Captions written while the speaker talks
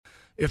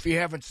if you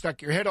haven't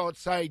stuck your head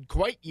outside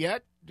quite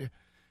yet,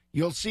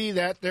 you'll see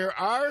that there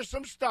are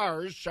some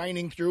stars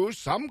shining through,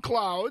 some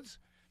clouds.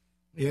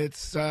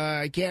 It's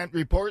I can't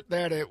report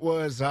that it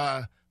was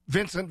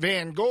Vincent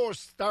van Gogh's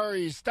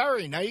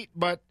Starry Night,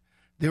 but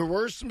there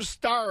were some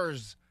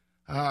stars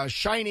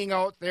shining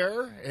out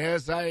there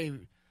as I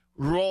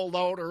rolled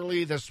out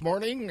early this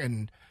morning,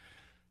 and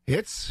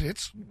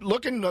it's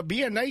looking to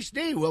be a nice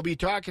day. We'll be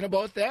talking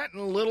about that in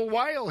a little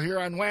while here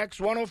on Wax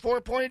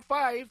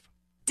 104.5.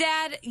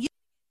 Dad,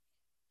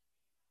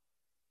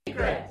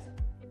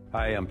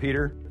 Hi, I'm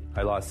Peter.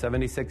 I lost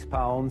 76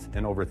 pounds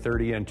and over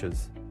 30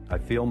 inches. I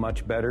feel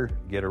much better,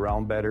 get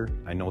around better.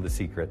 I know the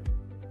secret.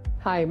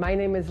 Hi, my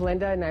name is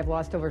Linda, and I've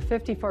lost over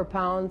 54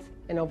 pounds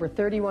and over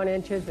 31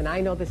 inches, and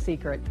I know the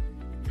secret.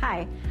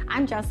 Hi,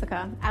 I'm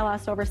Jessica. I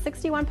lost over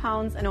 61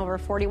 pounds and over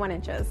 41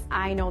 inches.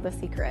 I know the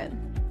secret.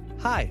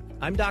 Hi,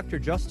 I'm Dr.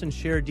 Justin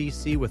Scher,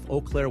 DC with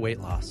Eau Claire Weight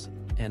Loss,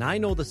 and I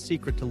know the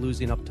secret to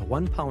losing up to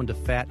 1 pound of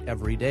fat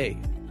every day.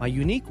 My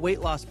unique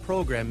weight loss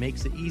program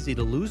makes it easy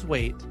to lose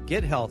weight,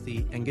 get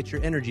healthy, and get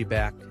your energy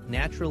back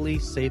naturally,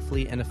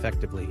 safely, and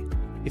effectively.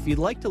 If you'd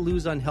like to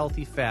lose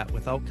unhealthy fat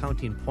without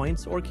counting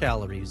points or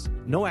calories,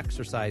 no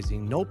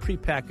exercising, no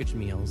prepackaged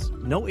meals,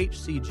 no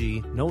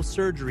HCG, no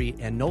surgery,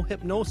 and no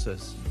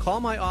hypnosis, call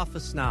my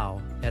office now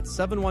at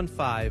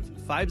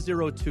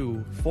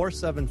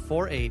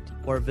 715-502-4748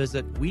 or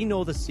visit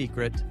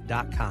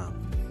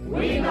WeKnowTheSecret.com.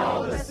 We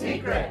know the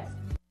secret.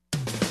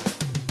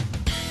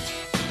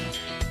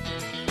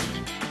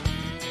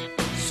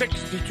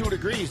 62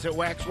 degrees at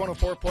Wax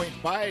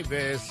 104.5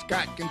 as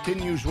Scott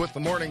continues with the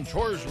morning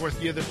chores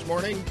with you this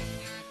morning.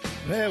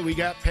 Well, we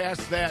got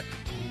past that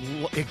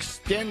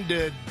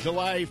extended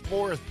July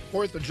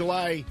 4th of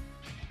July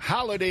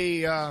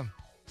holiday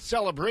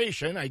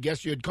celebration, I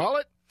guess you'd call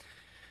it.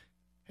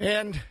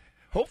 And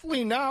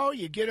hopefully now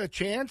you get a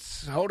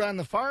chance out on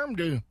the farm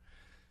to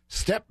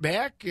step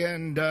back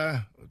and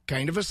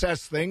kind of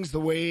assess things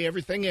the way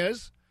everything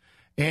is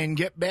and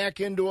get back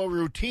into a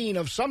routine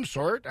of some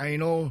sort. I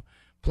know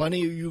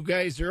plenty of you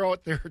guys are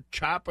out there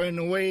chopping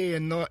away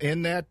on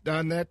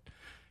that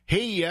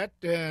hay yet,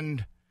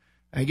 and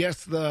I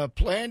guess the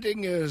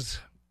planting is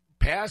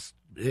past.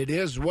 It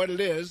is what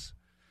it is.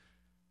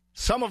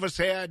 Some of us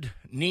had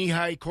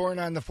knee-high corn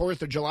on the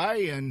 4th of July,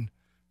 and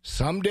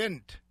some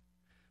didn't.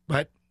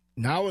 But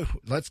now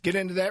let's get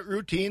into that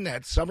routine,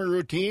 that summer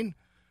routine.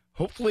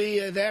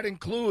 Hopefully that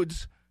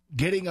includes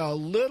getting a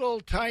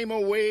little time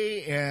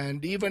away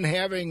and even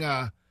having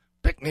a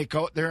picnic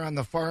out there on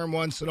the farm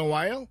once in a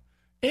while.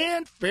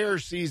 And fair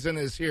season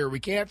is here. We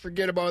can't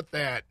forget about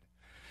that.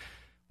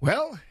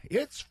 Well,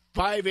 it's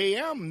 5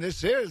 a.m.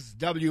 This is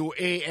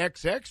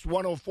WAXX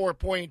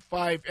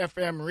 104.5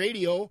 FM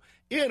radio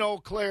in Eau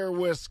Claire,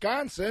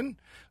 Wisconsin.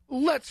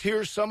 Let's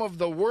hear some of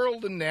the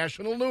world and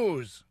national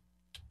news.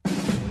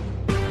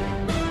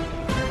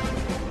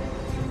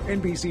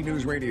 NBC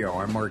News Radio,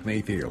 I'm Mark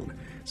Mayfield.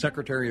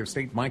 Secretary of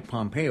State Mike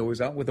Pompeo is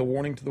out with a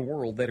warning to the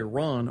world that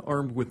Iran,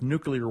 armed with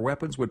nuclear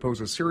weapons, would pose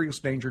a serious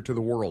danger to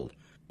the world.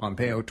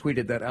 Pompeo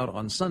tweeted that out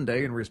on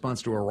Sunday in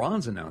response to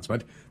Iran's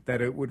announcement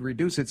that it would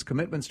reduce its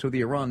commitments to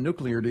the Iran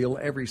nuclear deal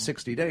every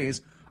 60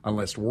 days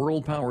unless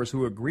world powers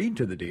who agreed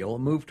to the deal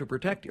move to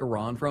protect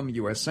Iran from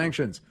U.S.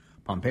 sanctions.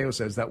 Pompeo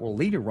says that will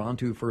lead Iran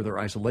to further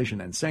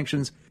isolation and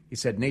sanctions. He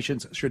said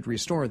nations should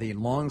restore the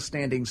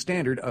long-standing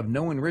standard of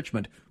no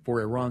enrichment for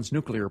Iran's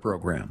nuclear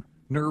program.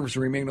 Nerves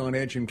remain on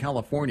edge in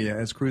California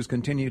as crews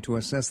continue to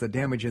assess the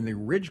damage in the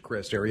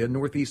Ridgecrest area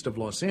northeast of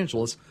Los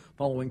Angeles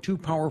following 2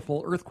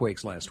 powerful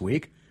earthquakes last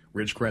week.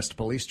 Ridgecrest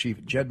Police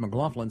Chief Jed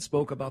McLaughlin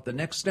spoke about the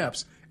next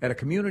steps at a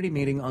community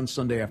meeting on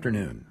Sunday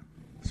afternoon.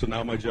 So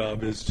now my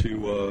job is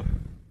to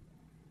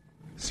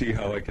see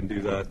how I can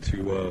do that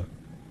to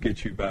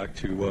get you back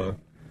to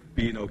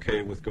being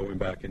okay with going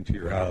back into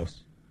your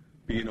house,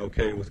 being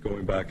okay with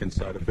going back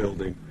inside a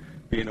building,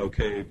 being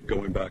okay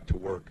going back to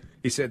work.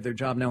 He said their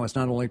job now is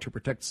not only to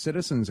protect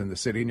citizens in the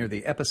city near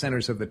the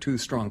epicenters of the 2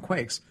 strong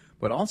quakes,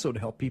 but also to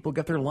help people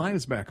get their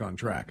lives back on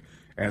track.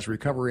 As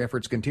recovery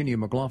efforts continue,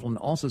 McLaughlin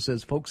also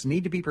says folks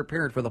need to be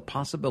prepared for the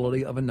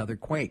possibility of another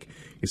quake.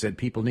 He said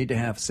people need to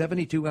have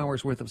 72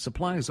 hours worth of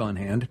supplies on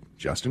hand,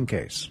 just in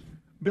case.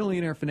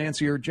 Billionaire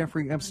financier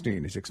Jeffrey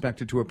Epstein is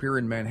expected to appear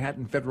in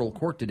Manhattan federal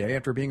court today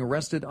after being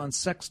arrested on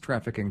sex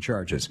trafficking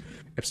charges.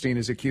 Epstein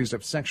is accused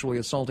of sexually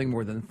assaulting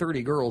more than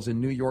 30 girls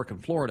in New York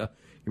and Florida.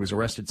 He was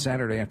arrested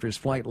Saturday after his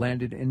flight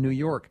landed in New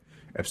York.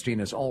 Epstein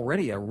is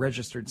already a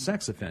registered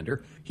sex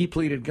offender. He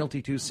pleaded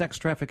guilty to sex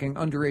trafficking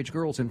underage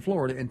girls in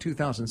Florida in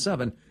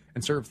 2007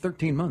 and served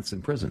 13 months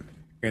in prison.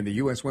 And the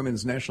U.S.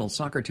 women's national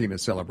soccer team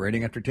is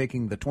celebrating after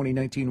taking the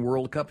 2019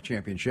 World Cup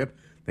championship.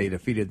 They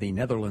defeated the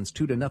Netherlands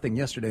 2-0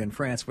 yesterday in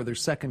France for their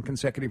second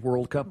consecutive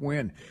World Cup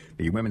win.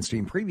 The women's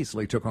team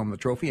previously took home the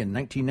trophy in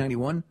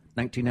 1991,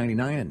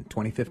 1999, and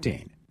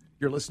 2015.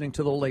 You're listening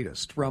to the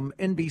latest from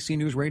NBC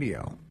News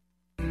Radio.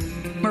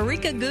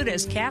 Marika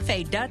Gouda's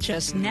Cafe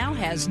Duchess now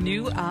has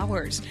new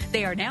hours.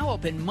 They are now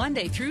open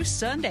Monday through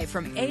Sunday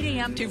from 8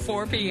 a.m. to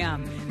 4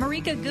 p.m.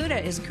 Marika Gouda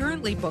is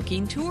currently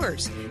booking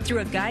tours.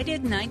 Through a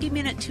guided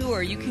 90-minute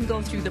tour, you can go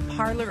through the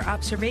parlor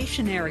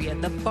observation area,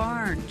 the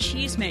barn,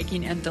 cheese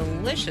making, and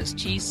delicious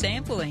cheese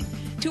sampling.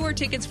 Tour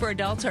tickets for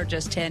adults are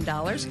just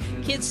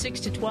 $10. Kids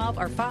 6 to 12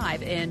 are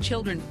 $5, and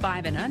children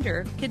 5 and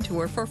under can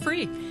tour for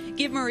free.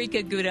 Give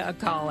Marika Gouda a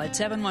call at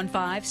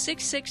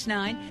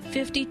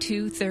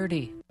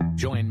 715-669-5230.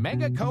 Join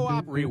Mega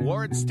Co-op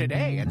Rewards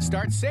today and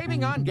start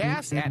saving on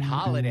gas at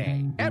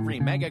Holiday.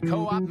 Every Mega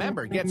Co-op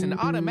member gets an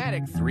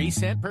automatic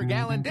 3-cent per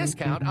gallon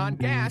discount on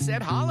gas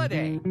at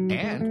Holiday.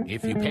 And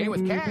if you pay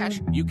with cash,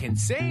 you can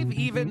save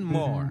even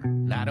more.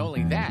 Not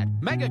only that,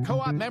 Mega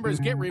Co-op members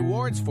get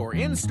rewards for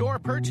in-store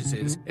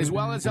purchases as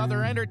well as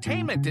other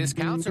entertainment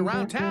discounts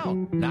around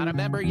town. Not a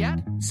member yet?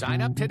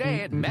 Sign up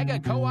today at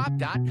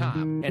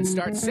megacoop.com and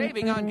start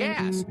saving on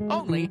gas,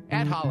 only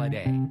at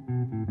Holiday.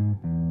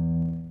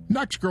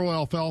 NextGrow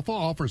Alfalfa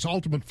offers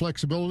ultimate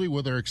flexibility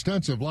with their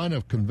extensive line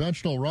of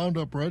conventional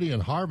Roundup Ready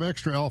and Harv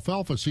Extra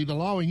alfalfa seed,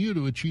 allowing you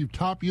to achieve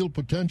top yield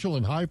potential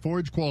and high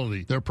forage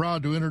quality. They're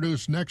proud to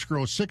introduce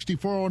NextGrow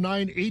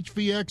 6409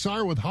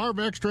 HVXR with Harv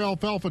Extra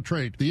alfalfa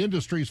trait, the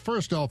industry's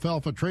first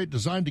alfalfa trait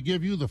designed to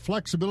give you the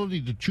flexibility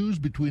to choose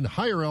between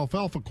higher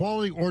alfalfa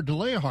quality or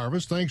delay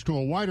harvest thanks to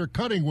a wider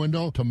cutting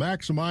window to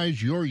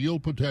maximize your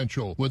yield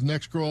potential. With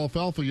NextGrow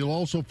alfalfa, you'll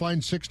also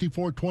find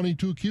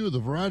 6422Q, the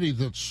variety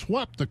that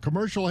swept the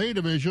commercial hay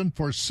division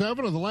for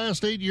 7 of the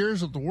last 8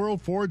 years at the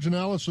World Forage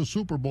Analysis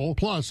Super Bowl,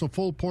 plus a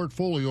full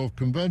portfolio of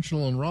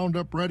conventional and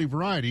Roundup Ready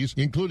varieties,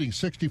 including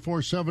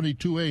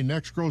 6472A,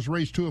 NextGrow's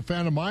Race 2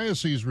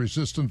 Aphanomyces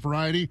resistant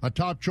variety, a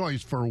top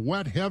choice for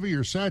wet, heavy,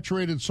 or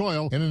saturated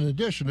soil, and in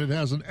addition, it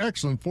has an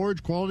excellent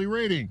forage quality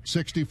rating.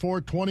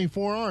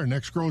 6424R,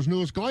 NextGrow's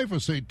newest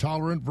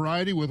glyphosate-tolerant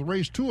variety with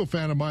Race 2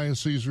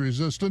 Aphanomyces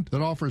resistant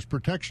that offers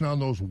protection on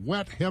those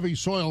wet, heavy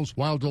soils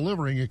while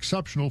delivering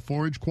exceptional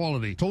forage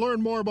quality. To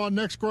learn more about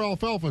NextGrow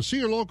alfalfa, see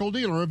your local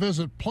dealer or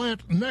visit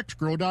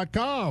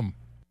plantnextgrow.com.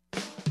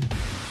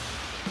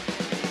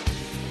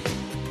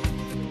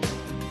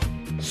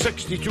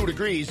 62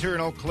 degrees here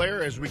in Eau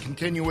Claire as we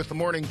continue with the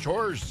morning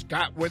chores.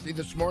 Scott with you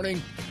this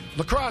morning.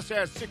 La Crosse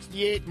has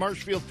 68,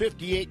 Marshfield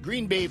 58,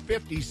 Green Bay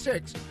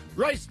 56,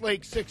 Rice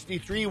Lake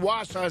 63,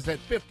 Wausau's at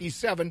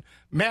 57,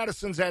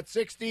 Madison's at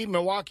 60,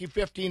 Milwaukee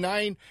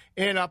 59,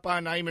 and up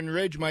on Iman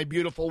Ridge, my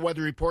beautiful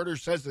weather reporter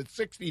says it's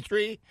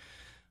 63.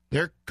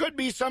 There could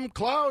be some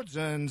clouds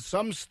and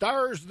some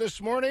stars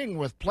this morning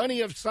with plenty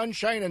of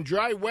sunshine and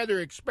dry weather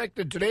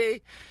expected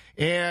today.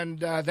 And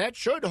that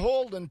should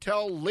hold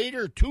until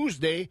later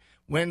Tuesday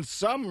when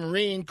some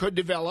rain could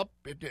develop.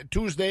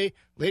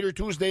 Later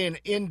Tuesday and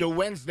into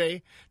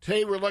Wednesday.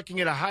 Today we're looking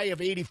at a high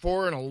of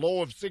 84 and a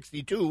low of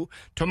 62.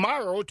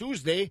 Tomorrow,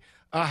 Tuesday,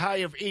 a high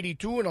of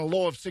 82 and a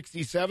low of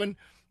 67.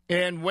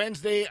 And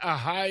Wednesday, a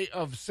high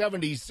of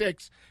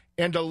 76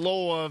 and a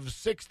low of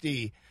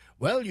 60.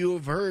 Well,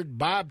 you've heard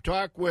Bob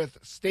talk with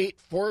State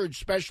Forage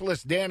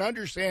Specialist Dan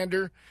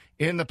Undersander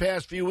in the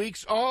past few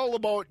weeks all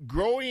about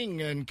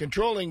growing and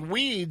controlling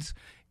weeds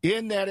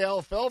in that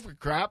alfalfa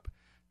crop.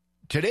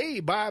 Today,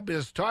 Bob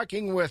is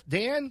talking with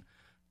Dan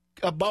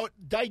about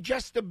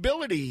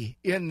digestibility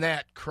in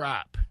that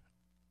crop.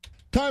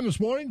 Time this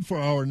morning for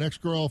our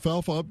NextGrow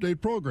Alfalfa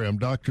Update program.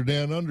 Dr.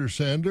 Dan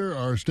Undersander,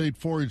 our State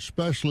Forage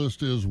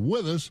Specialist, is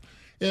with us.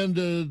 And,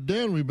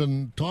 Dan, we've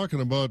been talking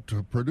about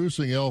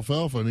producing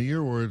alfalfa in a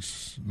year where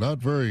it's not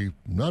very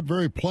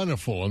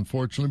plentiful,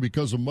 unfortunately,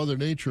 because of Mother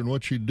Nature and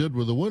what she did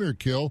with the winter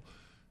kill.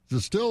 Is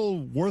it still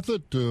worth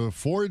it to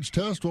forage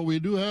test what we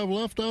do have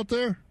left out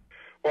there?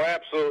 Well,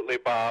 absolutely,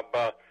 Bob.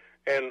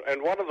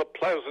 And one of the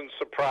pleasant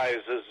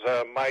surprises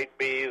might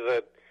be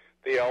that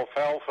the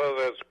alfalfa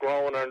that's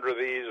grown under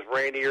these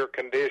rainier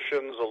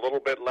conditions, a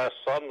little bit less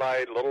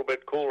sunlight, a little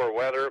bit cooler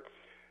weather,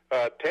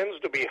 tends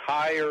to be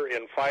higher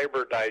in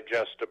fiber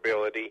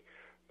digestibility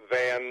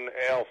than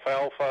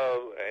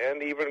alfalfa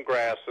and even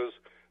grasses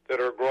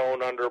that are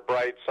grown under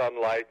bright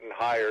sunlight and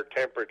higher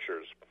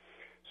temperatures.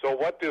 So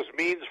what this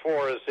means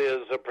for us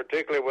is,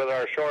 particularly with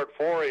our short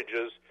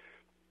forages,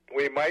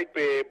 we might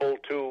be able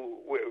to,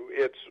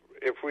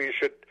 if we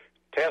should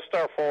test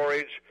our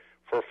forage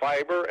for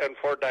fiber and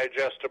for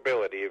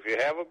digestibility. If you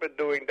haven't been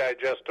doing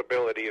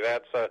digestibility,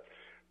 that's a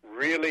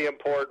really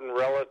important,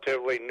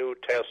 relatively new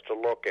test to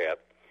look at.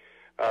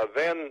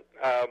 Then,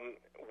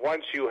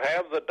 once you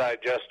have the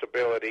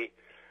digestibility,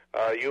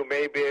 you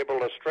may be able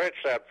to stretch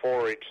that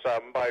forage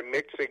some by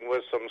mixing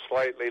with some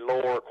slightly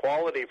lower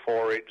quality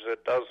forage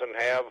that doesn't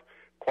have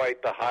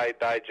quite the high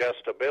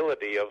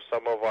digestibility of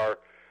some of our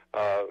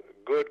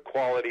good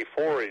quality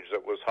forage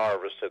that was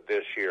harvested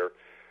this year.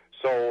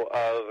 So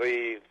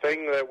the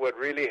thing that would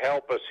really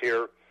help us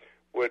here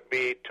would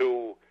be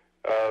to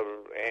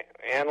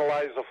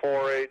analyze the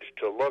forage,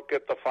 to look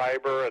at the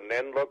fiber, and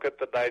then look at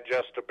the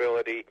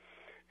digestibility.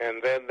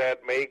 And then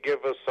that may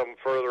give us some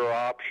further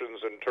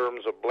options in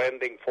terms of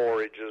blending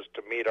forages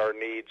to meet our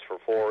needs for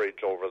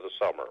forage over the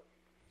summer.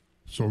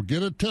 So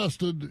get it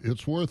tested.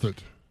 It's worth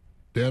it.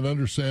 Dan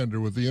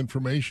Undersander with the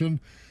information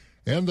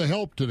and the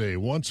help today.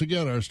 Once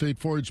again, our state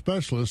forage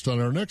specialist on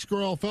our Next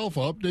Grow Alfalfa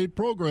Update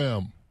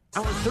program.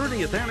 Our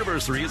 30th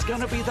anniversary is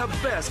going to be the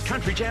best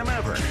country jam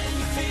ever.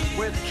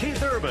 With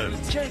Keith Urban,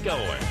 Jake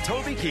Owen,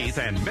 Toby Keith,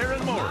 and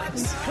Maren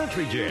Morris.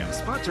 Country Jam,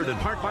 sponsored in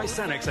part by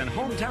Cenex and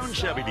Hometown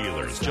Chevy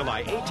Dealers,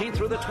 July 18th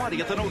through the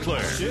 20th in Eau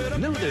Claire.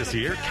 New this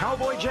year,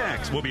 Cowboy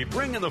Jacks will be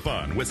bringing the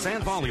fun with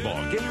sand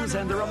volleyball, games,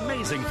 and their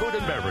amazing food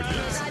and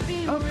beverages.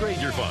 Upgrade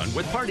your fun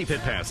with Party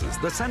Pit Passes,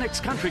 the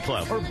Cenex Country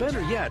Club, or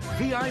better yet,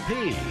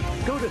 VIP.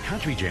 Go to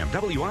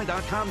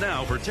CountryJamWI.com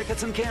now for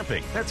tickets and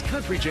camping. That's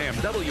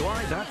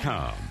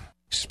CountryJamWI.com.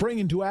 Spring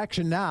into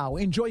action now.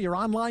 Enjoy your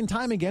online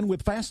time again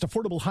with fast,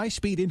 affordable,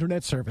 high-speed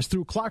internet service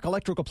through Clark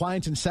Electric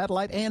Appliance and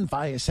Satellite and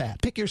Viasat.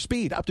 Pick your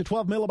speed, up to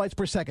 12 megabytes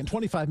per second,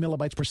 25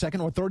 megabytes per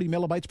second, or 30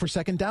 megabytes per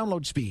second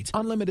download speeds.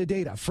 Unlimited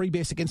data, free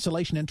basic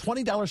installation, and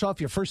 $20 off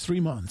your first 3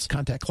 months.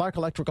 Contact Clark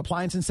Electric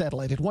Appliance and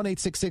Satellite at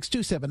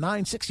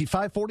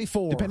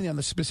 1-866-279-6544. Depending on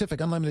the specific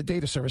unlimited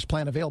data service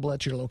plan available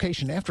at your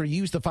location, after you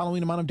use the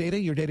following amount of data,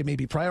 your data may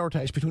be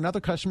prioritized between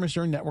other customers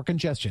during network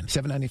congestion.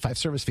 $7.95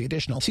 service fee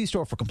additional. See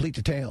store for complete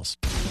details.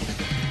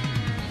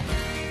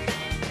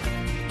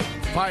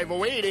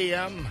 5:08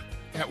 a.m.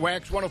 at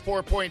Wax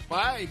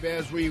 104.5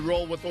 as we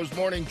roll with those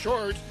morning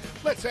chores.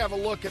 Let's have a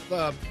look at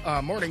the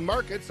morning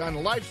markets on the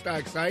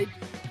livestock side.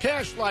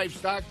 Cash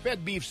livestock,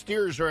 fed beef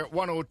steers are at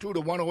 102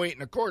 to 108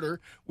 and a quarter,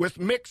 with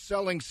mixed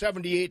selling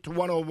 78 to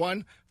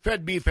 101.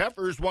 Fed beef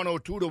heifers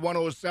 102 to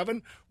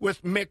 107,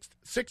 with mixed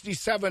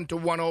 67 to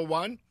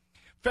 101.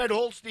 Fed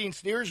Holstein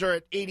steers are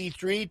at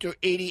 83 to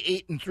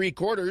 88 and three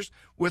quarters,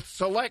 with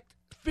select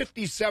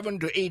 57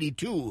 to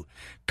 82.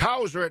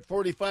 Cows are at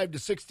 45 to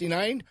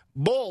 69.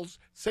 Bulls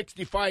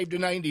 65 to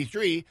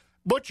 93.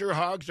 Butcher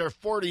hogs are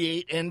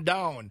 48 and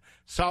down.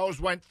 Sows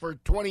went for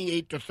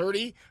 28 to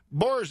 30.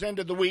 Boars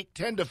ended the week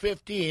 10 to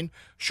 15.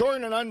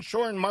 Shorn and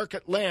unshorn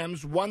market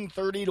lambs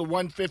 130 to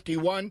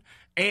 151,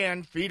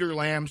 and feeder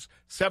lambs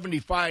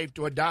 75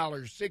 to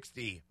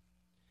 $1.60.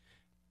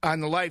 On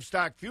the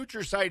livestock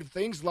future side of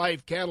things,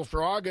 live cattle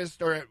for August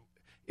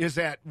is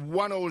at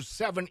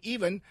 107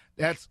 even.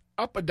 That's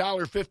up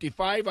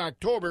 $1.55.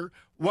 October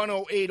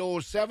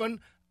 108.07,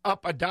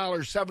 up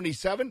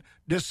 $1.77.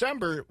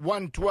 December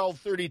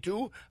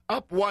 112.32,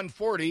 up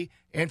 140,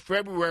 and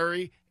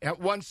February at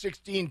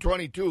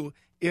 116.22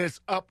 is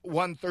up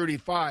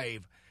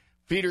 135.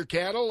 Feeder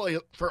cattle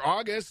for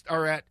August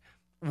are at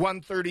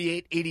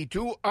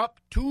 138.82, up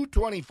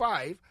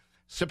 225.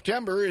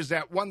 September is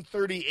at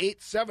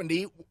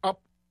 138.70,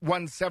 up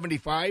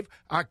 175.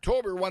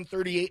 October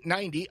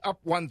 138.90, up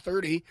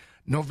 130.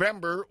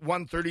 November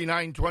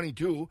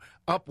 139.22,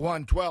 up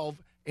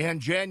 112, and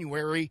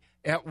January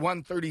at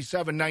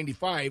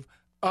 137.95,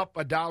 up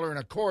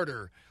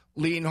 $1.25.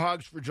 Lean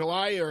hogs for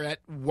July are at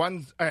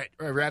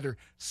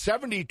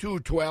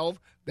 72.12.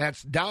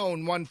 That's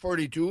down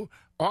 142.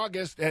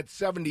 August at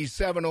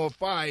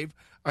 77.05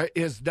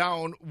 is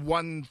down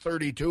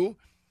 132.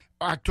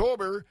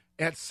 October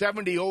at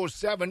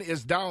 70.07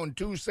 is down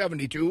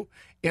 272.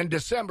 In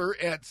December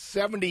at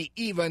 70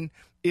 even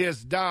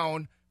is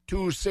down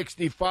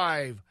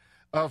 265.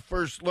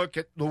 First look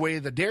at the way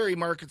the dairy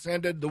markets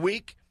ended the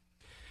week.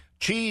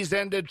 Cheese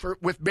ended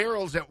with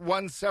barrels at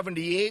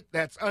 178.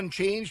 That's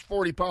unchanged.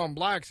 40-pound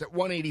blocks at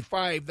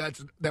 185.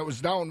 That was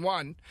down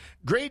 1.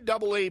 Grade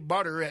AA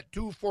butter at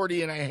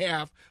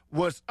 240.5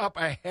 was up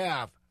a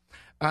half.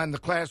 On the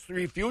Class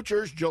 3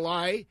 futures,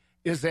 July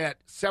is at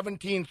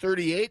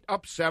 1738,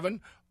 up 7.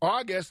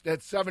 August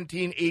at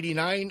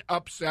 1789,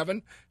 up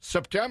 7.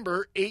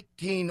 September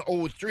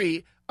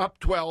 1803, up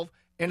 12.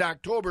 And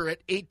October at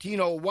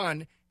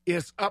 1801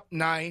 is up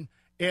 9.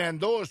 And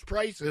those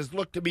prices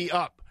look to be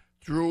up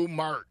through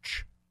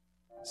March.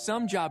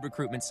 Some job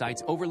recruitment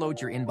sites overload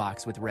your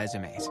inbox with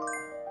resumes.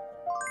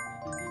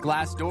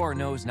 Glassdoor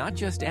knows not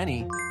just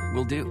any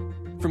will do.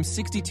 From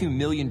 62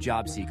 million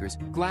job seekers,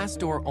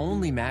 Glassdoor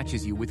only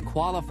matches you with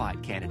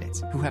qualified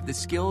candidates who have the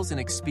skills and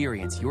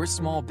experience your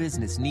small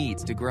business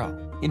needs to grow.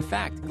 In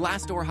fact,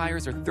 Glassdoor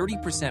hires are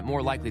 30%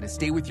 more likely to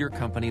stay with your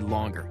company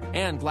longer.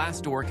 And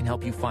Glassdoor can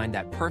help you find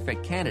that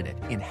perfect candidate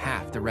in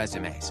half the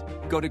resumes.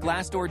 Go to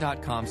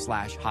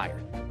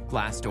Glassdoor.com/hire.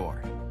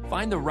 Glassdoor.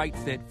 Find the right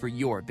fit for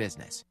your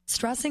business.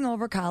 Stressing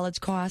over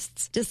college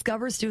costs?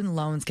 Discover Student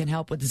Loans can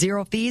help with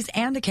zero fees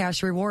and a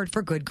cash reward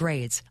for good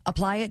grades.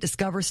 Apply at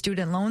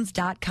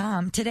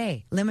discoverstudentloans.com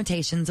today.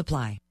 Limitations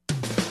apply.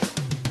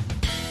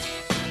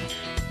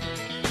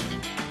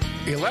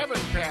 11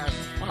 past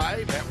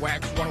 5 at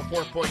Wax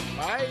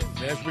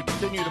 104.5 as we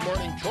continue the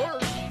morning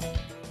chores.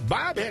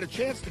 Bob had a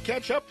chance to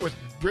catch up with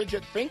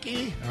Bridget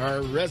Finke,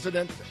 our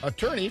resident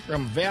attorney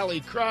from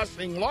Valley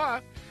Crossing Law,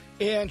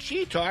 and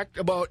she talked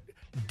about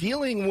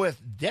dealing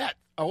with debt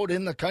out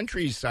in the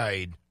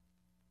countryside.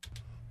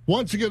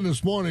 Once again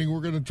this morning,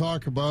 we're going to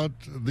talk about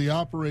the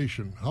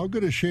operation. How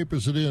good a shape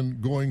is it in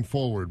going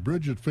forward?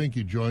 Bridget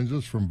Finke joins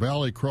us from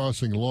Valley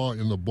Crossing Law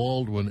in the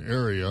Baldwin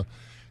area.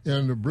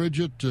 And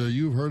Bridget,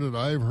 you've heard it,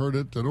 I've heard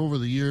it, that over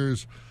the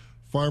years,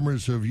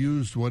 farmers have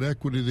used what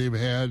equity they've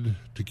had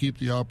to keep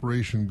the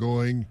operation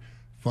going.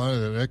 finally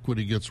that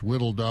equity gets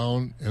whittled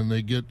down and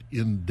they get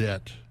in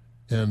debt.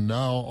 And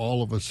now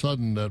all of a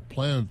sudden that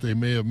plan that they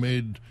may have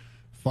made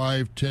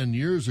 5-10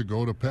 years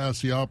ago to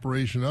pass the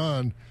operation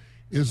on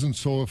isn't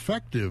so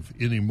effective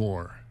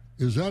anymore.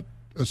 Is that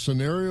a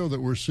scenario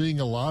that we're seeing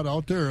a lot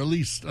out there, or at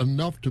least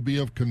enough to be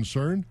of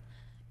concern?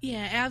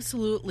 Yeah,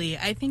 absolutely.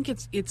 I think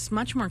it's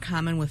much more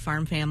common with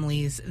farm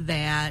families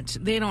that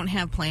they don't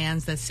have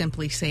plans that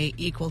simply say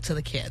equal to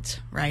the kids,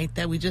 right?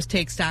 That we just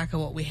take stock of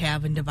what we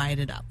have and divide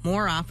it up.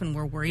 More often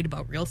we're worried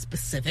about real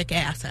specific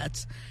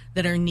assets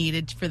that are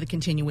needed for the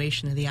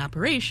continuation of the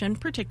operation,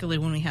 particularly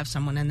when we have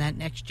someone in that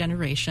next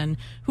generation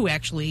who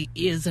actually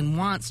is and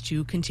wants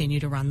to continue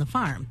to run the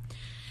farm.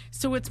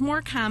 So it's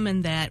more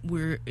common that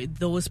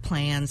those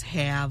plans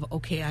have,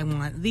 okay, I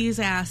want these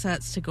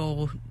assets to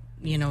go,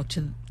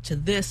 to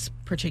this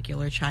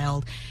particular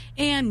child,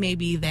 and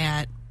maybe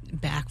that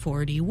back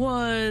 40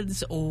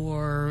 woods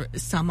or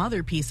some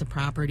other piece of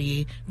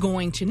property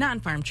going to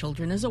non-farm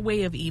children as a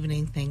way of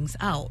evening things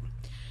out.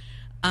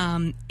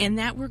 And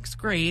that works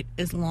great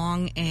as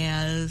long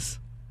as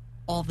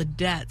all the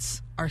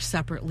debts are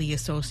separately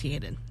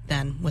associated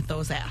then with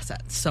those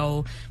assets.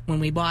 So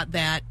when we bought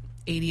that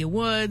 80 of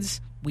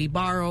woods, we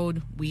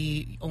borrowed,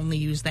 we only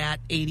use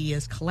that 80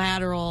 as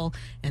collateral,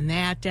 and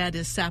that debt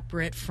is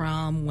separate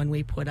from when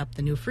we put up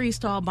the new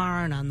freestall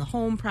barn on the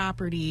home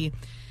property.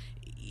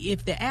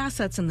 If the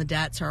assets and the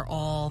debts are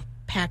all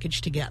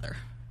packaged together,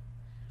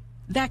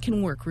 that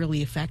can work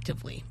really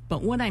effectively.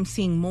 But what I'm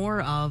seeing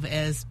more of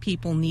as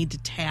people need to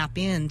tap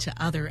into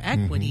other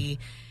equity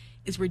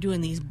is we're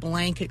doing these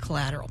blanket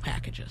collateral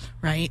packages,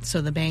 right?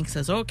 So the bank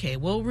says, okay,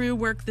 we'll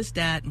rework this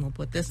debt, and we'll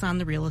put this on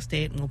the real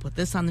estate, and we'll put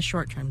this on the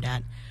short-term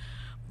debt.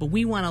 But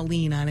we want to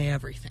lean on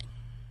everything.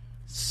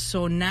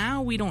 So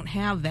now we don't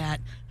have that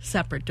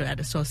separate debt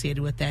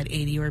associated with that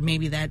 80, or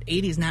maybe that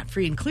 80 is not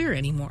free and clear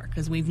anymore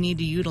because we need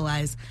to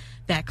utilize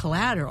that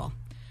collateral.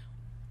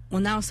 Well,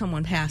 now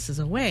someone passes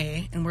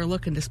away and we're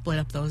looking to split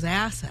up those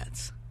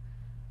assets.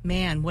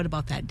 Man, what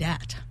about that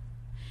debt?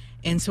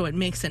 And so it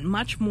makes it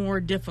much more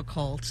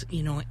difficult,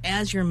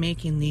 as you're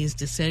making these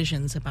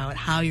decisions about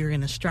how you're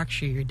going to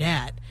structure your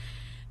debt,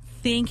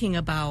 thinking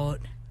about,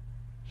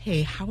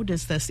 hey, how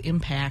does this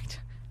impact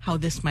how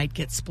this might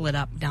get split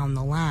up down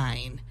the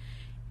line?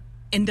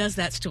 And does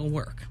that still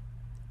work?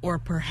 Or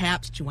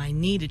perhaps do I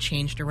need to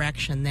change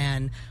direction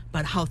then,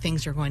 but how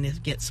things are going to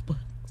get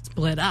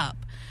split up?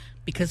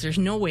 Because there's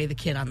no way the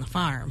kid on the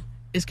farm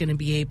is going to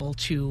be able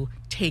to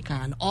take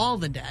on all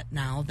the debt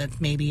now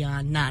that's maybe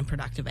on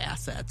non-productive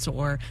assets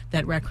or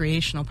that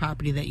recreational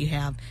property that you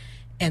have,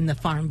 and the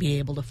farm be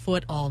able to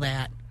foot all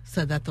that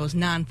so that those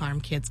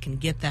non-farm kids can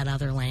get that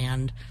other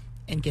land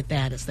and get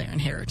that as their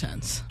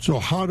inheritance. So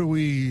how do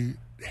we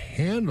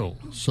handle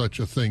such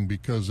a thing?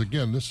 Because,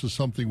 again, this is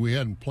something we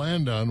hadn't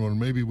planned on when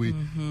maybe we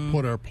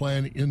put our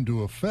plan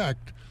into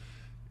effect.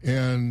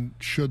 And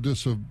should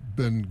this have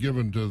been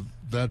given to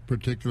that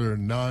particular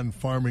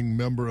non-farming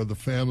member of the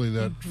family,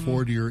 that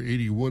 40 or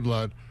 80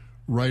 woodlot,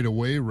 right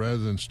away rather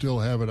than still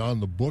have it on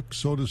the book,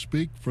 so to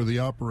speak, for the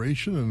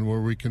operation and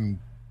where we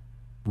can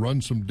run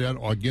some debt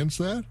against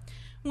that?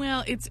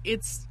 Well,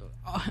 it's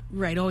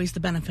right, always the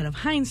benefit of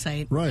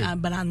hindsight. Right.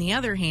 But on the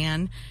other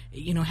hand,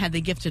 had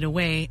they gifted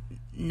away,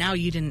 now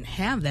you didn't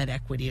have that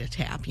equity to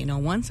tap.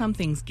 Once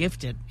something's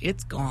gifted,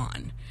 it's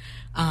gone.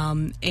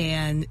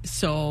 And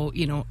so,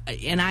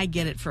 and I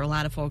get it for a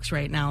lot of folks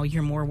right now,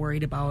 you're more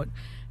worried about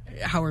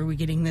how are we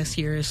getting this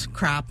year's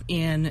crop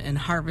in and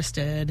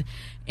harvested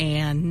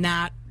and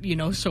not,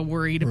 so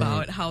worried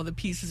about how the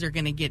pieces are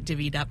going to get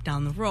divvied up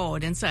down the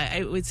road. And so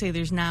I would say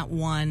there's not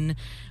one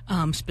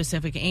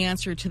specific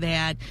answer to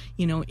that.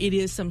 It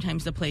is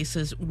sometimes the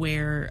places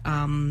where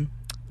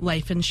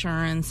life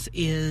insurance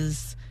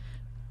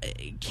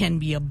can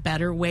be a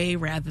better way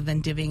rather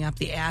than divvying up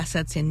the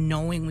assets and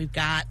knowing we've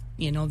got,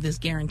 this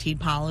guaranteed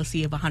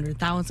policy of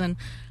 $100,000.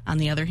 On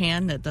the other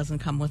hand, that doesn't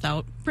come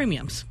without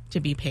premiums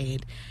to be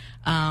paid.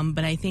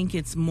 But I think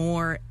it's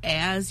more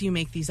as you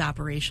make these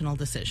operational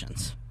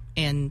decisions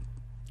and,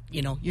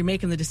 you're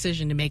making the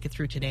decision to make it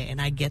through today.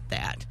 And I get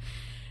that.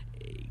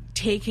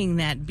 Taking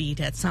that beat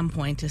at some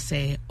point to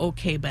say,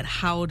 okay, but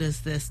how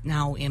does this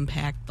now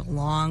impact the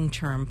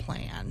long-term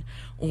plan?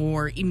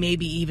 Or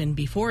maybe even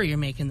before you're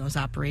making those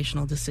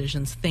operational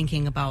decisions,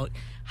 thinking about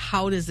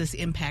how does this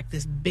impact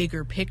this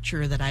bigger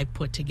picture that I've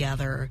put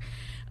together,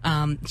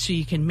 so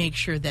you can make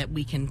sure that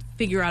we can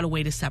figure out a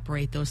way to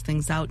separate those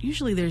things out.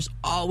 Usually there's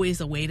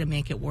always a way to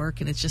make it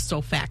work, and it's just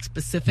so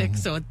fact-specific,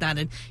 so it's not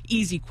an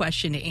easy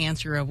question to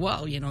answer of,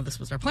 well, this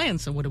was our plan,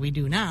 so what do we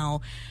do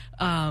now?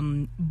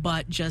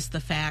 But just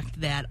the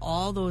fact that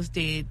all those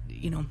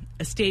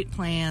estate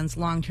plans,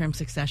 long-term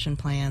succession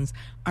plans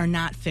are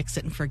not fix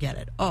it and forget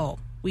it. Oh,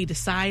 We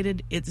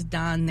decided, it's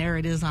done, there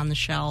it is on the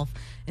shelf,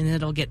 and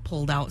it'll get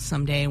pulled out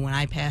someday when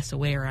I pass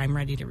away or I'm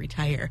ready to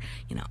retire.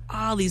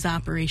 All these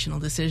operational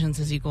decisions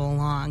as you go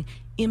along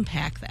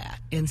impact that.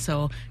 And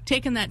so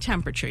taking that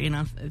temperature,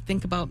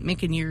 think about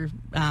making your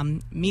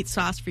meat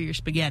sauce for your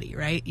spaghetti,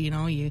 right?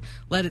 You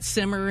let it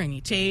simmer and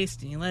you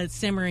taste, and you let it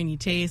simmer and you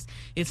taste.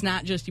 It's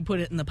not just you put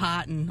it in the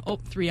pot and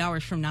 3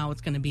 hours from now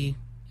it's going to be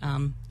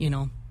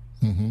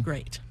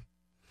great.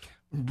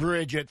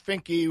 Bridget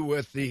Finke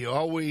with the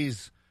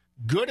always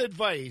good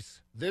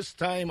advice, this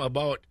time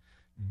about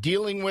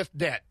dealing with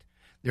debt.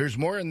 There's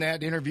more in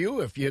that interview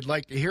if you'd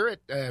like to hear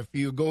it. If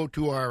you go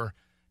to our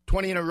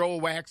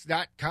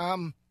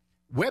 20inarowax.com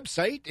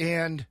website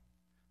and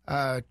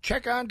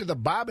check onto the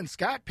Bob and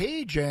Scott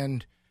page,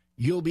 and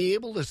you'll be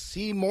able to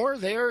see more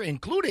there,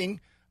 including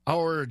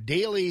our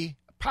daily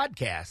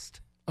podcast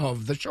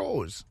of the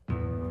shows.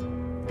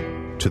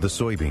 To the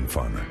soybean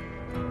farmer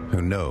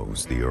who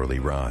knows the early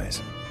rise,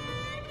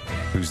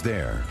 who's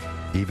there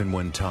even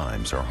when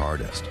times are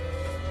hardest,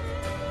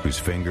 whose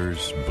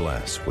fingers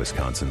bless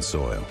Wisconsin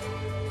soil,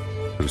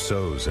 who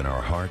sows in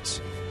our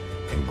hearts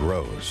and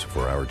grows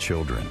for our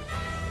children.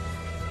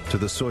 To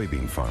the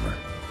soybean farmer,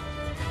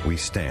 we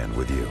stand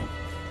with you.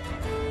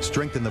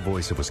 Strengthen the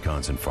voice of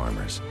Wisconsin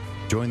farmers.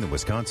 Join the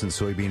Wisconsin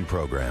Soybean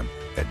Program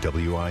at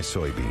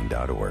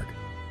wisoybean.org.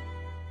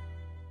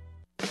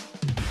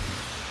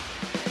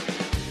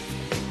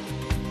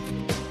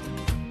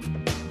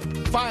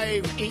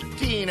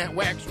 .518 at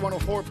Wax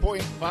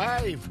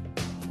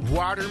 104.5.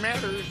 Water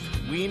matters.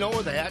 We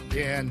know that.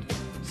 And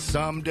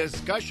some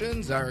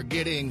discussions are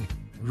getting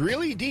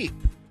really deep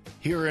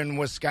here in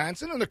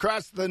Wisconsin and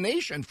across the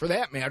nation, for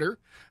that matter.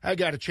 I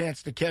got a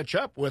chance to catch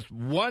up with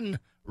one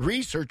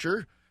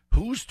researcher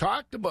who's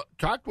talked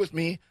with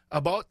me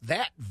about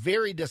that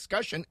very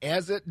discussion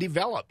as it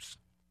develops.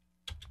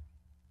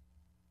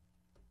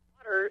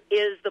 Water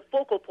is the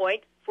focal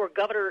point for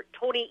Governor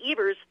Tony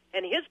Evers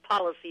and his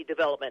policy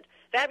development.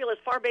 Fabulous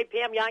Farm Babe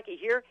Pam Jahnke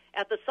here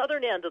at the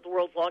southern end of the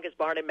world's longest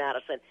barn in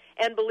Madison.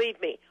 And believe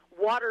me,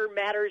 water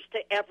matters to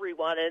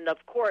everyone. And,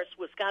 of course,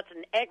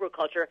 Wisconsin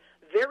agriculture,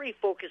 very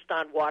focused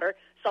on water.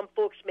 Some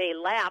folks may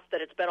laugh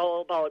that it's been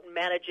all about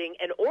managing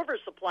an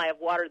oversupply of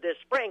water this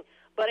spring,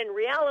 but in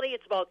reality,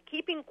 it's about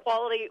keeping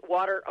quality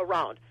water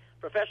around.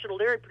 Professional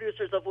dairy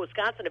producers of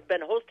Wisconsin have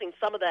been hosting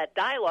some of that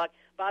dialogue.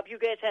 Bob, you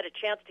guys had a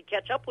chance to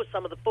catch up with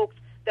some of the folks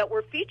that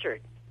were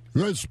featured.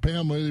 Yes,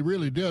 Pam, they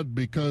really did,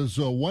 because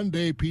one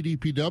day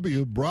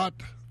PDPW brought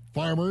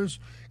farmers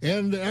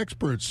and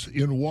experts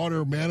in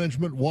water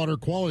management, water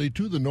quality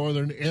to the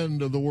northern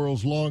end of the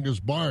world's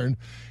longest barn.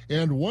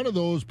 And one of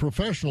those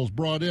professionals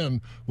brought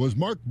in was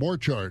Mark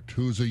Borchardt,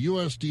 who's a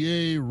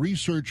USDA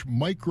research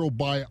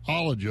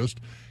microbiologist.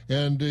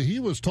 And he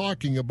was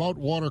talking about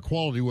water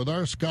quality with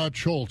our Scott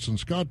Schultz. And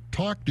Scott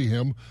talked to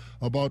him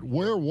about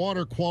where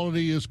water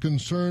quality is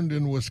concerned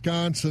in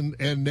Wisconsin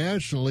and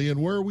nationally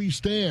and where we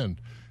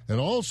stand. And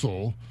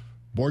also,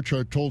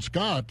 Borchardt told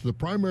Scott the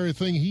primary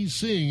thing he's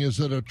seeing is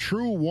that a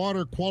true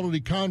water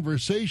quality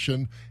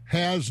conversation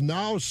has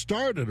now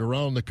started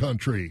around the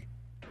country.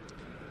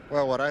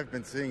 Well, what I've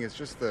been seeing is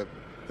just the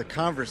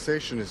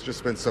conversation has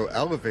just been so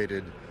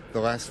elevated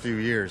the last few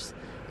years.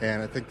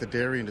 And I think the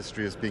dairy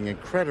industry is being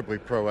incredibly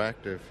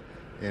proactive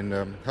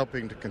in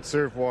helping to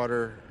conserve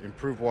water,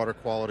 improve water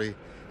quality.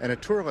 And a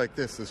tour like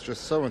this is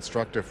just so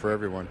instructive for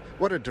everyone.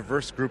 What a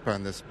diverse group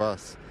on this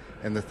bus,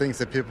 and the things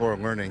that people are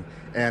learning.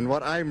 And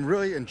what I'm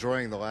really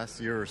enjoying the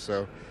last year or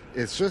so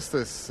is just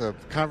this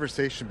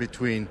conversation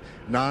between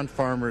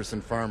non-farmers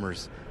and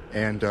farmers,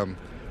 and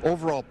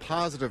overall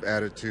positive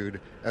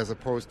attitude as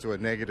opposed to a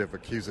negative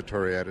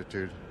accusatory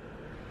attitude.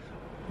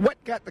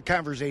 What got the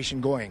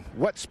conversation going?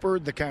 What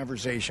spurred the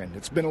conversation?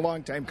 It's been a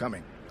long time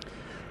coming.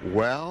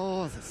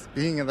 Well,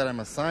 being that I'm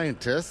a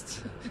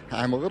scientist,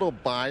 I'm a little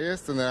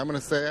biased, and then I'm going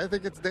to say I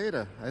think it's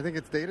data. I think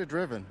it's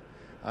data-driven.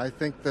 I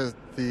think that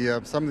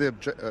some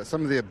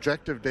of the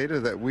objective data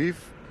that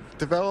we've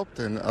developed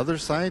and other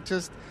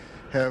scientists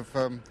have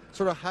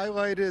sort of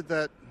highlighted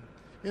that,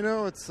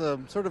 it's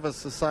sort of a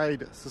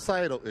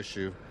societal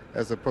issue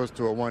as opposed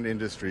to a one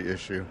industry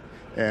issue.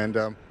 And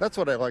that's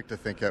what I like to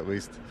think, at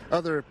least.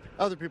 Other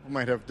people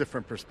might have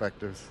different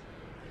perspectives.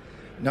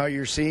 Now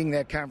you're seeing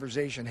that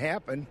conversation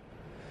happen.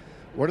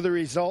 What are the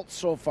results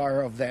so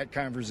far of that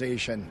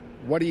conversation?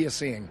 What are you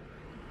seeing?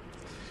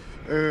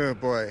 Oh,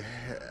 boy.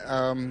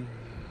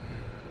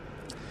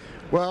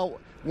 Well,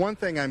 one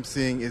thing I'm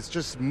seeing is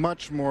just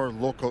much more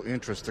local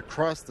interest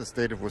across the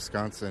state of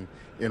Wisconsin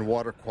in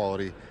water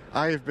quality.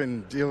 I have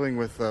been dealing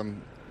with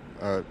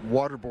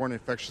waterborne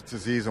infectious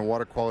disease and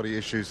water quality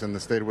issues in the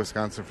state of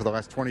Wisconsin for the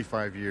last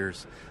 25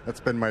 years. That's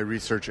been my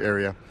research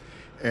area.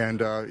 And,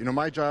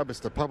 my job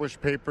is to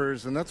publish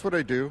papers, and that's what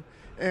I do.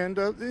 And,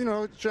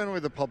 generally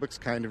the public's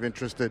kind of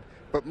interested.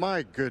 But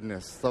my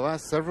goodness, the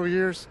last several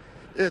years,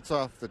 it's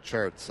off the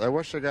charts. I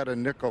wish I got a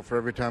nickel for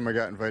every time I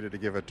got invited to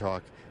give a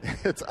talk.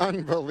 It's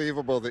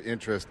unbelievable, the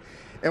interest.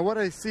 And what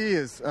I see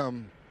is a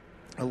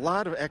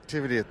lot of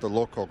activity at the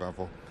local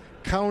level.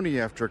 county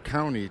after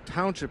county,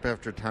 township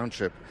after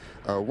township,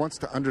 wants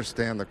to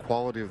understand the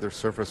quality of their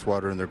surface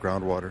water and their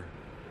groundwater.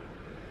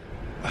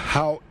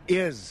 How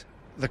is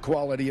the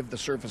quality of the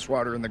surface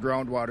water and the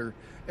groundwater,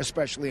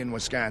 especially in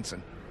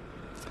Wisconsin?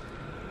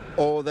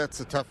 Oh, that's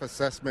a tough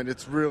assessment.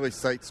 It's really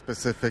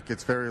site-specific.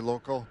 It's very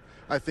local.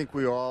 I think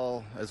we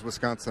all, as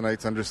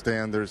Wisconsinites,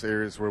 understand there's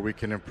areas where we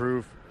can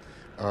improve.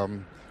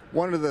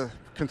 One of the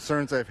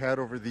concerns I've had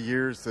over the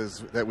years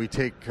is that we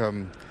take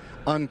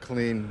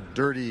unclean,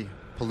 dirty,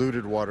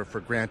 polluted water for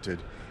granted,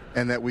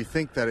 and that we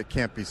think that it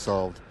can't be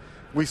solved.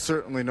 We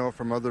certainly know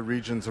from other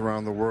regions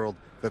around the world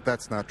that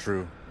that's not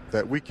true,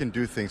 that we can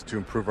do things to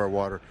improve our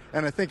water.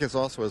 And I think as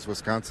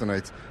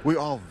Wisconsinites, we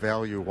all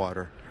value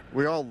water.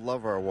 We all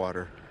love our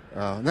water.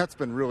 And that's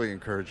been really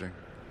encouraging.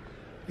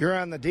 You're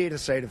on the data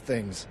side of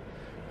things,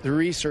 the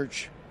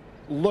research,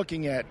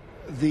 looking at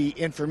the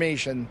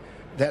information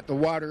that the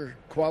water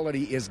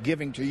quality is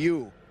giving to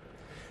you.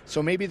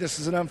 So maybe this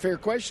is an unfair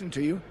question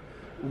to you.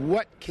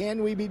 What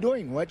can we be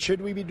doing? What should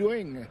we be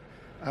doing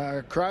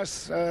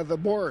across the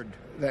board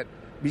that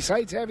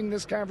besides having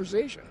this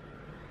conversation?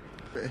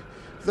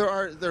 There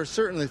are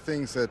certainly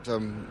things that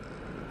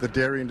the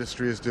dairy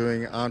industry is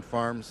doing on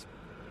farms.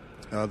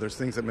 There's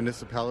things that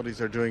municipalities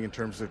are doing in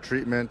terms of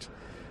treatment.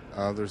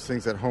 There's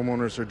things that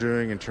homeowners are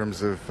doing in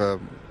terms of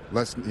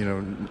less,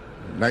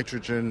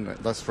 nitrogen,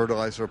 less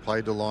fertilizer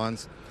applied to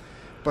lawns.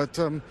 But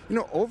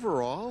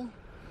overall,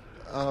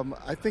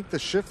 I think the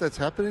shift that's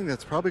happening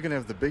that's probably going to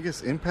have the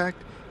biggest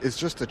impact is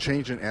just a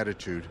change in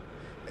attitude.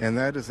 And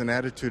that is an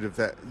attitude of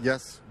that,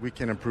 yes, we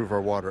can improve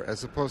our water,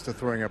 as opposed to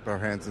throwing up our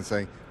hands and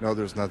saying, no,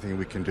 there's nothing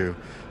we can do.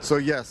 So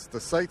yes, the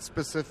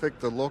site-specific,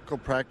 the local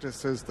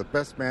practices, the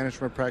best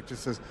management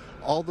practices,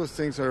 all those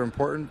things are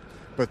important,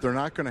 but they're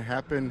not going to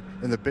happen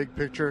in the big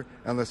picture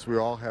unless we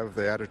all have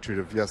the attitude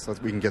of, yes,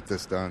 we can get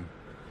this done.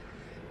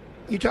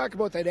 You talk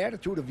about that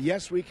attitude of,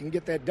 yes, we can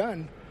get that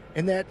done,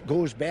 and that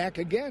goes back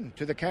again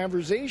to the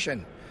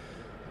conversation.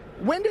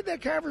 When did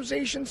that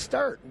conversation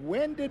start?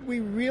 When did we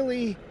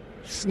really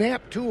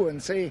snap to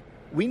and say,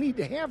 we need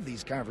to have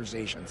these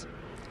conversations?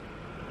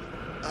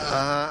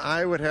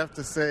 I would have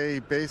to say,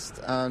 based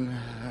on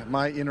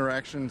my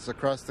interactions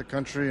across the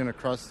country and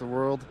across the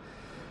world,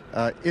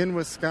 in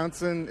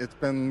Wisconsin, it's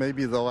been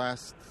maybe the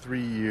last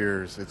 3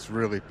 years it's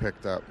really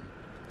picked up.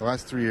 The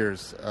last 3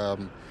 years.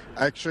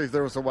 Actually,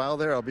 there was a while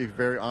there, I'll be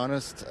very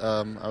honest,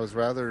 I was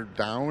rather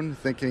down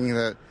thinking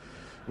that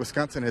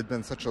Wisconsin had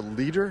been such a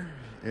leader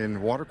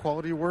in water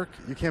quality work.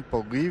 You can't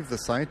believe the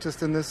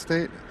scientists in this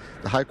state,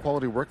 the high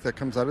quality work that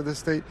comes out of this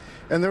state.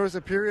 And there was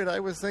a period I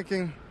was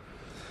thinking,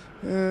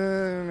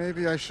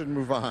 maybe I should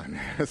move on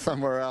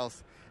somewhere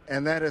else.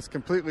 And that has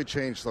completely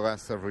changed the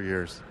last several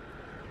years.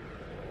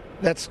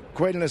 That's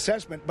quite an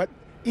assessment. But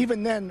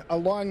even then,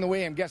 along the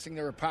way, I'm guessing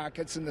there were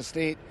pockets in the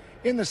state,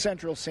 in the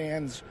Central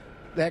Sands,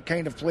 that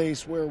kind of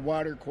place where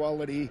water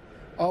quality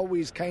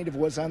always kind of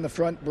was on the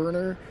front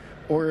burner,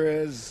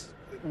 or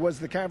was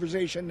the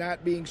conversation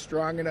not being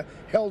strong enough,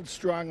 held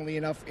strongly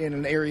enough in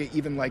an area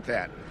even like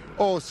that?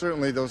 Oh,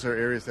 certainly those are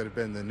areas that have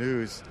been in the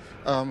news.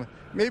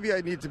 Maybe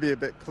I need to be a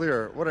bit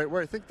clearer.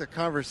 Where I think the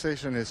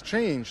conversation has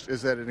changed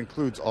is that it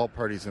includes all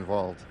parties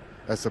involved,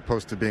 as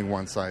opposed to being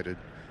one-sided.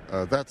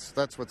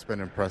 That's what's been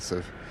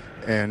impressive.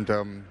 And,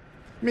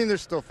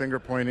 there's still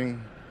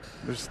finger-pointing.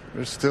 There's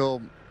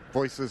still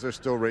voices are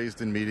still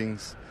raised in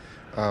meetings.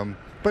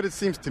 But it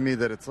seems to me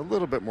that it's a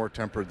little bit more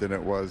tempered than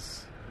it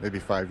was maybe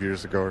 5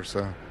 years ago or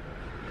so.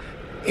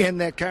 In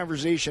that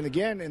conversation,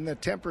 again, in the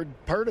tempered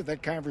part of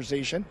that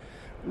conversation,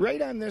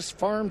 right on this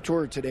farm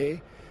tour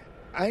today,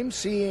 I'm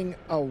seeing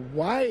a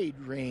wide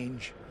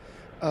range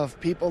of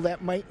people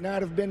that might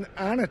not have been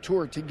on a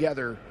tour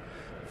together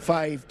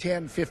 5,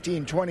 10,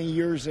 15, 20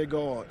 years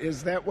ago.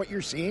 Is that what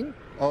you're seeing?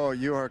 Oh,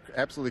 you are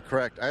absolutely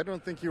correct. I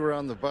don't think you were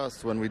on the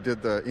bus when we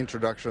did the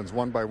introductions,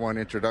 one-by-one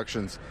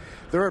introductions.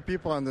 There are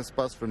people on this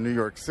bus from New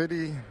York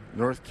City,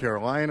 North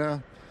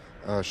Carolina,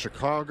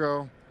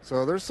 Chicago.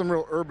 So there's some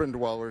real urban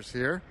dwellers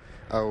here.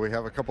 We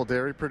have a couple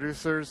dairy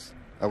producers.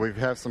 We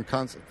have some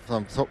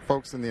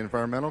folks in the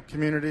environmental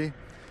community.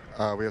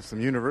 We have some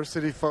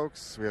university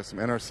folks. We have some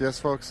NRCS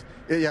folks.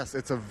 Yes,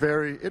 it's a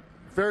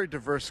very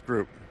diverse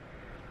group.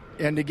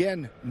 And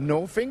again,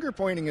 no finger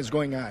pointing is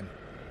going on.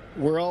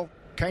 We're all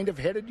kind of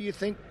headed, do you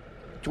think,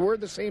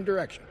 toward the same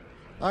direction?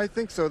 I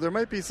think so. There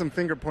might be some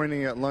finger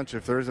pointing at lunch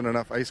if there isn't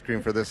enough ice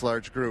cream for this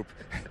large group.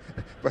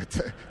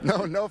 But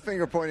no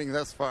finger pointing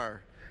thus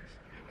far.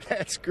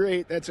 That's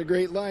great. That's a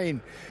great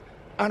line.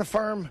 On a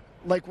farm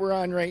like we're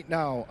on right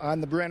now,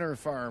 on the Brenner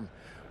farm,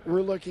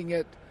 we're looking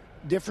at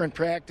different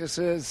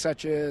practices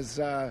such as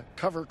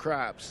cover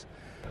crops.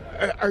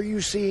 Are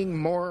you seeing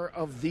more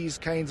of these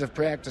kinds of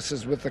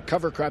practices with the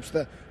cover crops,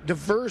 the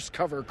diverse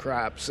cover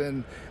crops,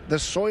 and the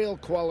soil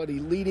quality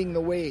leading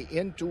the way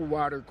into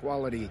water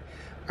quality?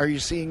 Are you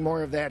seeing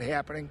more of that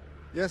happening?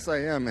 Yes, I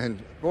am.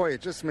 And boy,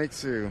 it just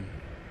makes a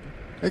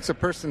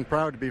person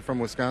proud to be from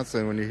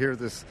Wisconsin when you hear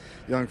this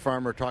young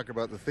farmer talk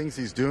about the things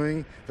he's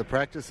doing, the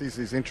practices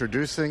he's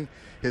introducing,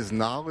 his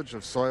knowledge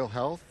of soil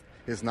health,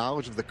 his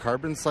knowledge of the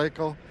carbon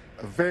cycle,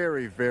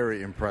 very,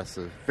 very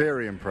impressive.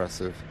 Very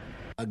impressive.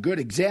 A good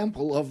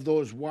example of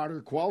those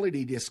water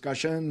quality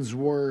discussions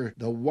were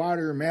the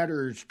Water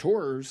Matters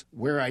tours,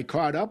 where I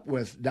caught up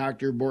with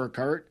Dr.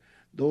 Burkhardt.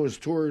 Those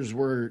tours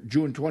were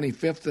June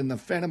 25th in the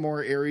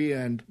Fenimore area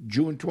and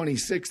June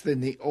 26th in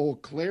the Eau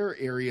Claire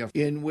area,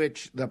 in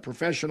which the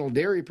professional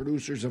dairy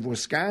producers of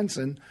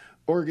Wisconsin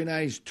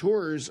organized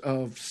tours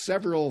of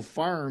several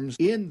farms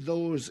in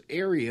those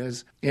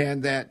areas,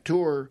 and that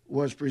tour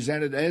was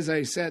presented, as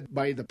I said,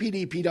 by the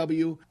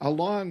PDPW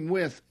along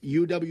with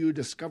UW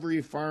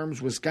Discovery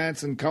Farms,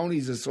 Wisconsin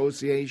Counties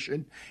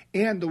Association,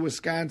 and the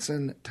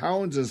Wisconsin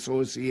Towns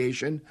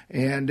Association.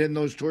 And in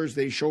those tours,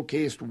 they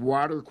showcased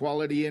water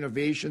quality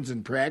innovations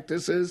and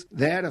practices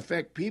that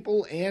affect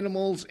people,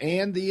 animals,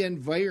 and the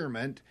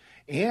environment,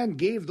 and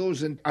gave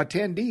those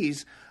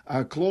attendees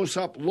a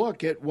close-up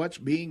look at what's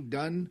being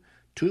done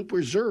to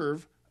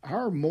preserve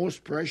our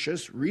most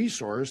precious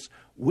resource,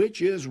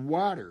 which is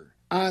water.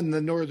 On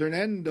the northern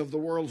end of the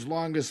world's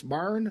longest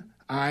barn,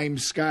 I'm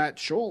Scott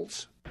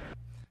Schultz.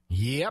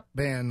 Yep,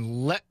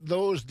 and let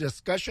those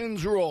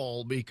discussions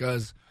roll,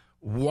 because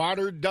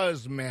water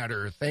does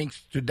matter.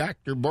 Thanks to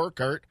Dr.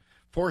 Burkhardt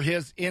for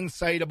his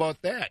insight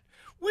about that.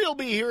 We'll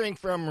be hearing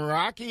from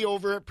Rocky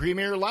over at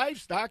Premier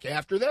Livestock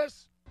after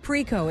this.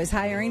 Preco is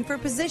hiring for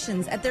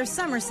positions at their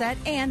Somerset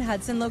and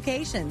Hudson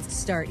locations.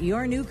 Start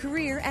your new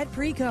career at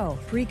Preco.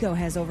 Preco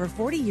has over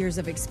 40 years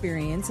of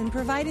experience in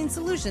providing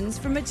solutions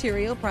for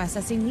material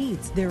processing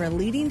needs. They're a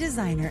leading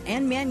designer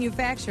and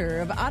manufacturer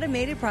of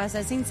automated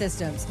processing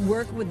systems.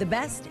 Work with the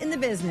best in the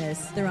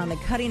business. They're on the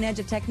cutting edge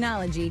of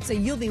technology, so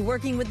you'll be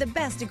working with the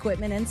best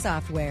equipment and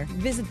software.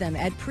 Visit them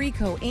at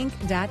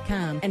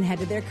precoinc.com and head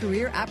to their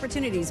career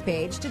opportunities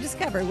page to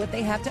discover what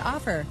they have to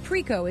offer.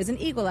 Preco is an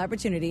equal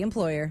opportunity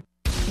employer.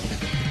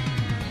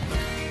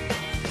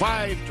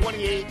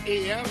 5:28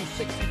 a.m.,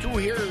 62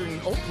 here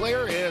in Eau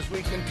Claire as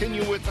we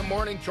continue with the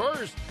morning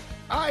chores.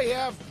 I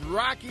have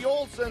Rocky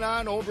Olson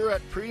on over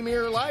at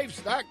Premier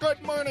Livestock.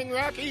 Good morning,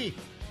 Rocky.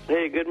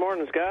 Hey, good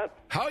morning, Scott.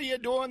 How you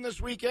doing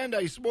this weekend?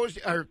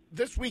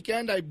 This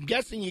weekend, I'm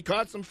guessing you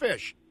caught some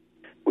fish.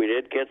 We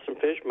did get some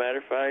fish. Matter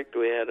of fact,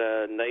 we had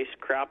a nice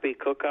crappie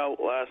cookout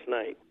last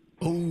night.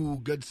 Oh,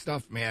 good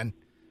stuff, man.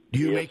 Do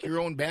you make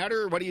your own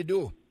batter, or what do you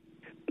do?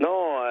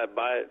 No, I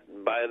buy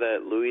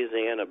that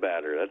Louisiana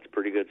batter. That's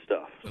pretty good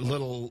stuff. A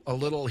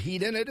little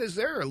heat in it, is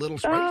there? A little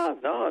spice?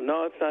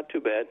 No, it's not too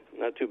bad.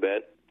 Not too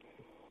bad.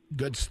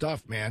 Good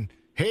stuff, man.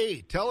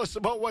 Hey, tell us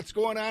about what's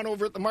going on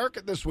over at the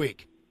market this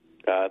week.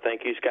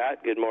 Thank you,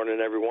 Scott. Good morning,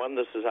 everyone.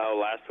 This is how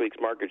last week's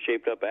market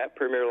shaped up at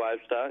Premier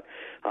Livestock.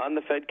 On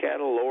the fed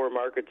cattle, lower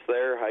markets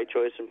there, high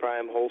choice and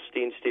prime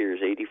Holstein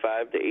steers,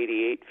 85 to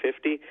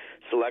 88.50.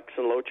 Selects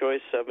and low choice,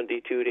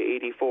 72 to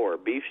 84.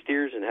 Beef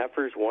steers and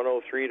heifers,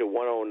 103 to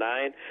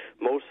 109.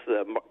 Most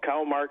of the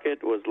cow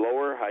market was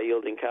lower,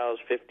 high-yielding cows,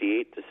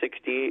 58 to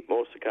 68.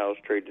 Most of the cows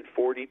traded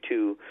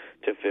 42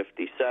 to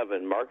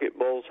 57. Market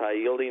bulls,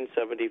 high-yielding,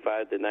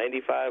 75 to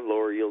 95.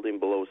 Lower-yielding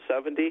below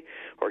 70.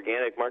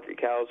 Organic market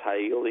cows,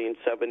 high-yielding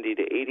 70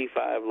 to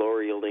 85,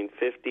 lower-yielding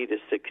 50 to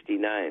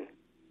 69.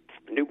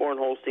 Newborn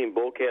Holstein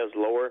bull calves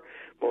lower,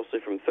 mostly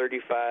from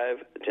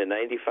 35 to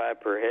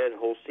 95 per head.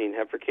 Holstein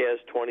heifer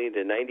calves 20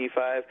 to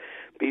 95.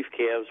 Beef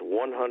calves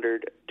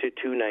 100 to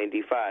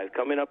 295.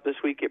 Coming up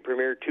this week at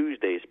Premier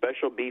Tuesday,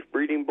 special beef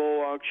breeding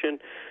bull auction.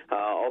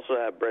 Also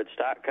have bred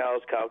stock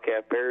cows,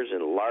 cow-calf pairs,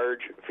 and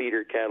large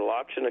feeder cattle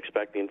auction,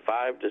 expecting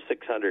 500 to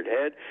 600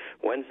 head.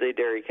 Wednesday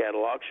dairy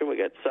cattle auction. We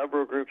got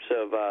several groups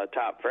of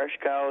top fresh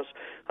cows,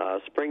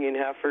 springing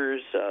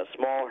heifers,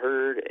 small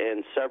herd,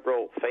 and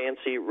several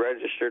fancy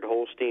registered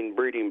Holstein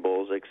breeding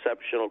bulls.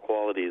 Exceptional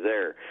quality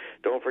there.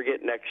 Don't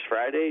forget next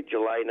Friday,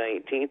 July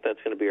 19th, that's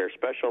going to be our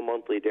special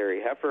monthly dairy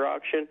heifer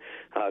auction.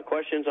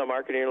 Questions on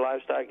marketing your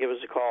livestock, give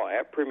us a call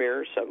at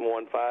Premier,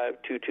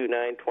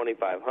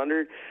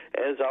 715-229-2500.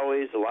 As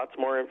always, lots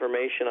more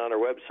information on our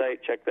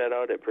website. Check that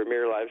out at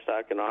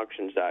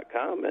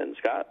premierlivestockandauctions.com. And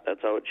Scott,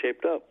 that's how it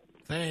shaped up.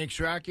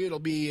 Thanks, Rocky. It'll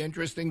be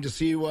interesting to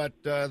see what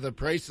the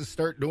prices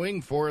start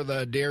doing for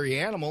the dairy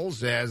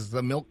animals as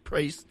the milk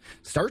price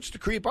starts to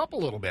creep up a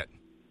little bit.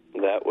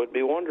 That would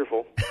be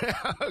wonderful.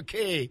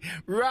 Okay,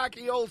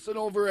 Rocky Olson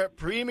over at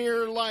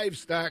Premier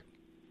Livestock.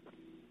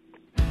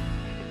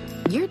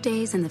 Your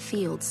days in the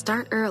field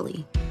start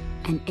early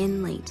and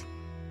end late,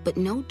 but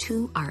no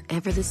two are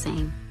ever the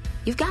same.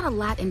 You've got a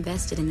lot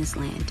invested in this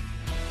land,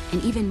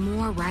 and even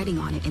more riding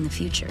on it in the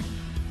future.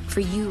 For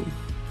you,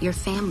 your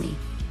family,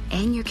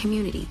 and your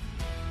community.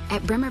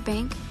 At Bremer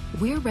Bank,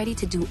 we're ready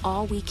to do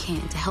all we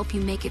can to help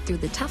you make it through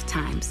the tough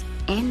times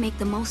and make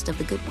the most of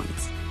the good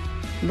ones.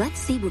 Let's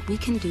see what we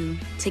can do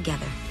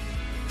together.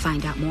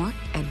 Find out more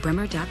at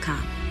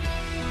bremer.com.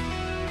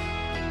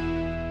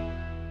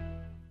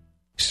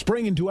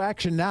 Spring into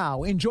action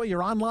now. Enjoy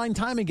your online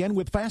time again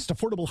with fast,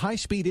 affordable,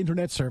 high-speed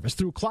internet service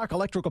through Clark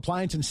Electric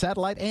Appliance and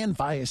Satellite and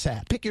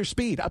Viasat. Pick your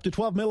speed up to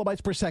 12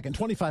 megabytes per second,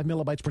 25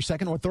 megabytes per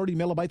second, or 30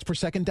 megabytes per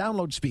second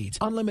download speeds.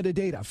 Unlimited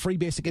data, free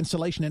basic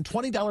installation, and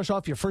 $20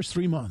 off your first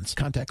 3 months.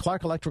 Contact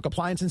Clark Electric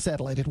Appliance and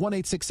Satellite at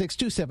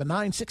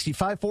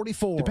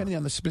 1-866-279-6544. Depending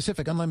on the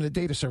specific unlimited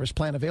data service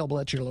plan available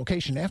at your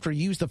location, after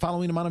you use the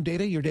following amount of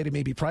data, your data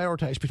may be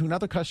prioritized between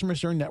other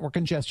customers during network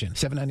congestion.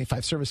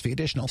 $7.95 service fee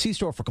additional. See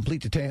store for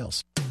complete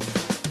details.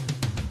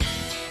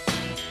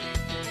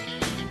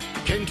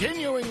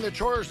 Continuing the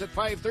chores at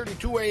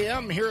 5:32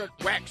 a.m. here at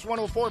Wax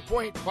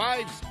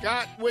 104.5.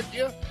 Scott with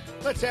you.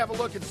 Let's have a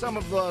look at some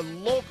of the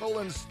local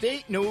and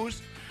state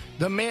news.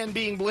 The man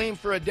being blamed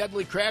for a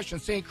deadly crash in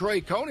St. Croix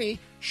County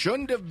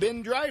shouldn't have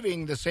been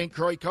driving. The St.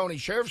 Croix County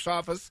Sheriff's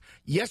Office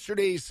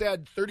yesterday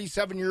said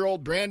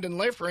 37-year-old Brandon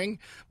Liffring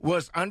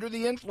was under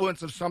the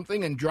influence of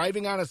something and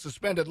driving on a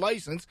suspended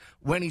license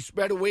when he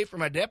sped away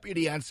from a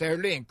deputy on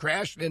Saturday and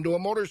crashed into a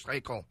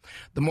motorcycle.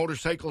 The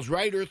motorcycle's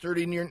rider,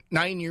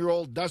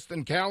 39-year-old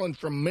Dustin Callan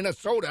from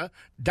Minnesota,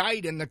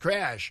 died in the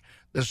crash.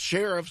 The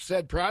sheriff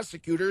said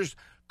prosecutors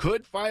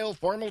could file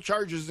formal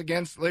charges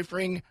against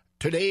Liffring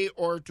today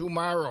or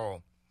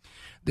tomorrow.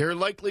 There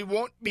likely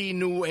won't be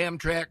new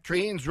Amtrak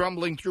trains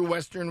rumbling through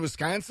western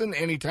Wisconsin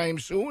anytime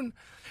soon.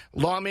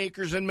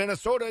 Lawmakers in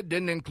Minnesota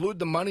didn't include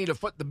the money to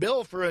foot the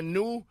bill for a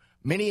new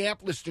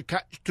Minneapolis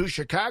to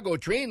Chicago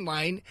train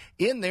line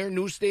in their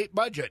new state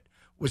budget.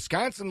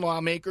 Wisconsin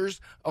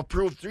lawmakers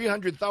approved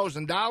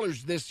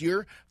 $300,000 this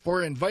year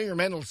for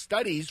environmental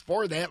studies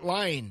for that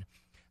line.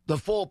 The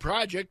full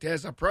project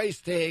has a price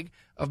tag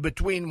of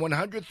between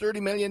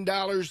 $130 million and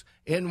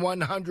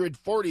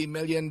 $140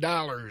 million.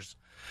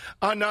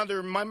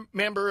 Another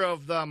member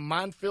of the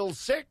Montville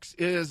Six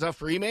is a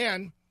free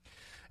man.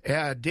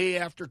 A day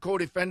after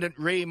co-defendant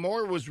Ray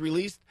Moore was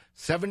released,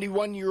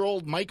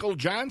 71-year-old Michael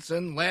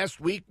Johnson last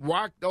week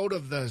walked out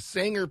of the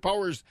Sanger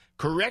Powers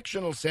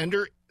Correctional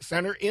Center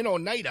in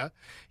Oneida.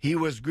 He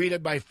was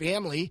greeted by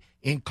family,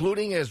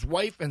 including his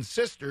wife and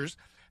sisters.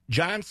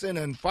 Johnson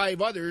and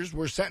 5 others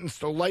were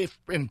sentenced to life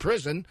in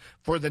prison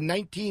for the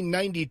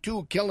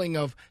 1992 killing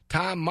of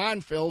Tom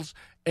Monfils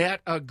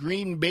at a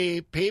Green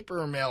Bay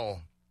paper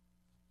mill.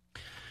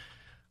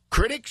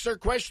 Critics are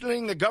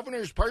questioning the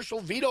governor's partial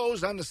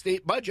vetoes on the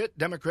state budget.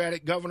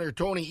 Democratic Governor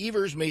Tony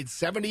Evers made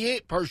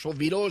 78 partial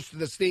vetoes to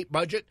the state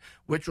budget,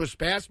 which was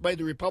passed by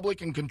the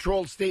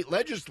Republican-controlled state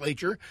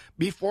legislature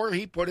before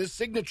he put his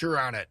signature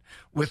on it.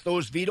 With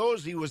those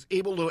vetoes, he was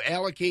able to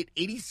allocate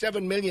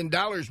 $87 million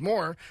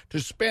more to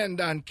spend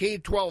on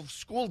K-12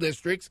 school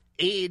districts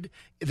aid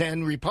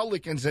than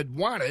Republicans had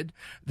wanted.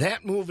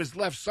 That move has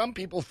left some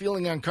people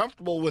feeling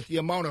uncomfortable with the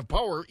amount of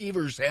power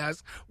Evers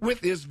has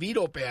with his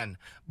veto pen.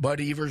 But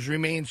Evers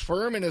remains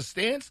firm in his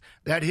stance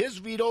that his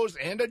vetoes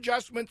and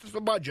adjustments to the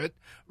budget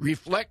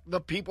reflect the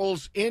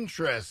people's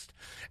interest.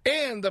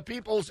 And the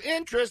people's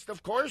interest,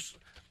 of course,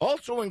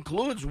 also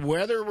includes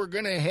whether we're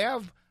going to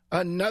have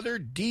another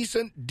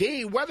decent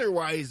day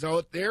weather-wise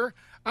out there.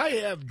 I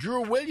have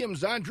Drew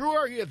Williams on. Drew,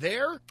 are you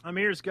there? I'm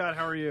here, Scott.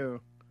 How are you?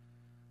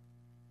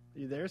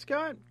 You there,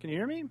 Scott? Can you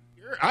hear me?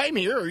 I'm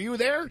here. Are you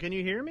there? Can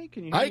you hear me?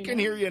 I can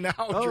hear you now,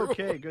 Drew.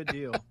 Okay, good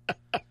deal.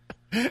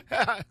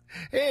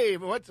 Hey,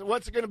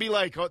 what's it going to be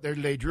like out there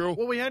today, Drew?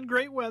 Well, we had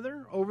great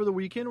weather over the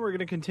weekend. We're going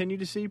to continue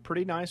to see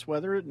pretty nice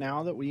weather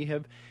now that we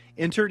have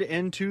entered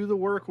into the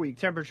work week.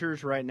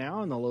 Temperatures right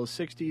now in the low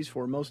 60s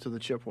for most of the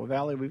Chippewa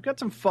Valley. We've got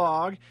some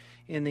fog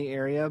in the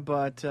area,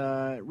 but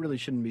it really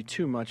shouldn't be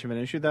too much of an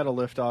issue. That'll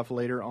lift off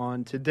later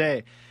on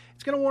today.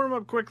 It's going to warm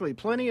up quickly.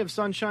 Plenty of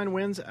sunshine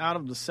winds out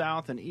of the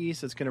south and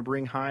east. It's going to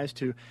bring highs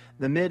to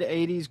the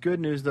mid-80s. Good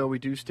news, though, we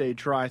do stay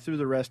dry through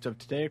the rest of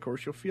today. Of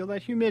course, you'll feel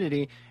that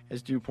humidity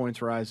as dew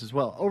points rise as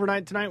well.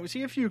 Overnight tonight, we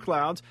see a few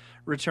clouds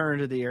return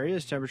to the area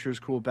as temperatures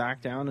cool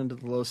back down into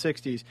the low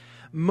 60s.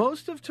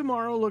 Most of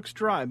tomorrow looks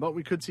dry, but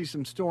we could see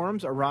some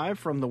storms arrive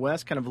from the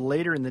west kind of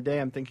later in the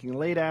day. I'm thinking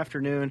late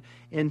afternoon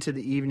into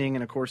the evening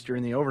and, of course,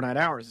 during the overnight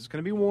hours. It's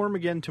going to be warm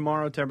again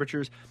tomorrow.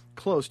 Temperatures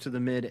close to the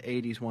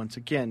mid-80s once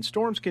again.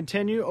 Storms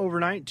continue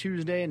overnight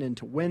Tuesday and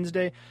into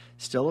Wednesday.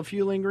 Still a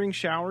few lingering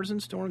showers and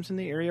storms in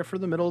the area for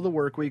the middle of the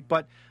work week,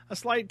 but a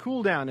slight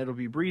cool down. It'll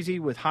be breezy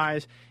with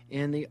highs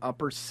in the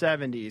upper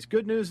 70s.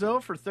 Good news, though,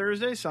 for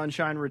Thursday.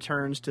 Sunshine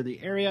returns to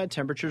the area.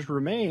 Temperatures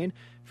remain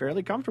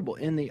fairly comfortable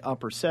in the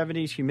upper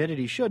 70s.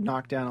 Humidity should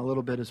knock down a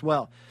little bit as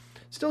well.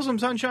 Still some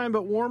sunshine,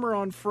 but warmer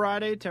on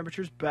Friday.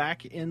 Temperatures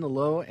back in the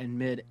low and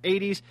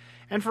mid-80s.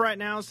 And for right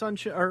now,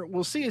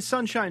 we'll see a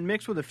sunshine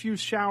mix with a few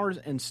showers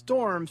and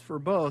storms for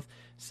both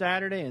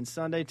Saturday and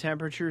Sunday.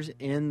 Temperatures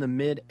in the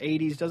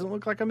mid-80s. Doesn't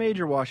look like a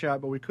major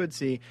washout, but we could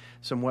see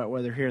some wet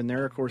weather here and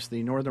there. Of course,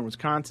 the Northern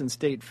Wisconsin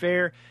State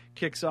Fair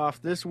kicks off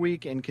this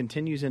week and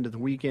continues into the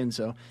weekend,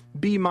 so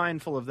be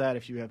mindful of that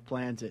if you have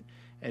plans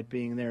at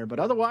being there. But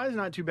otherwise,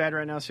 not too bad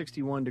right now,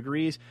 61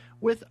 degrees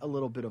with a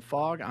little bit of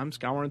fog. I'm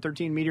Sky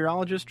 113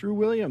 meteorologist Drew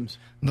Williams.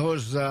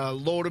 Those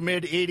low to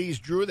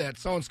mid-80s, Drew, that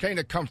sounds kind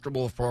of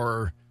comfortable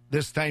for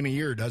this time of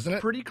year, doesn't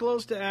it? Pretty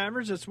close to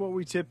average. That's what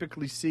we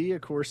typically see.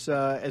 Of course,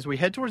 as we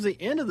head towards the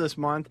end of this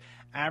month,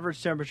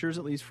 average temperatures,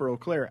 at least for Eau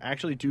Claire,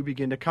 actually do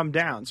begin to come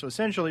down. So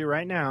essentially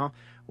right now,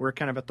 we're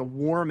kind of at the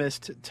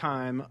warmest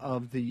time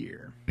of the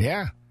year.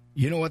 Yeah.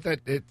 You know what?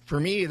 For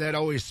me, that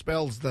always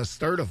spells the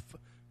start of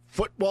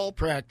football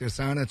practice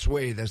on its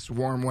way, this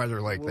warm weather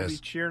like We'll this. be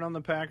cheering on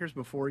the Packers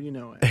before you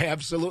know it.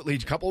 Absolutely. A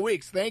couple of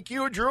weeks. Thank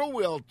you, Drew.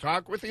 We'll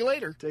talk with you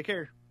later. Take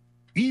care.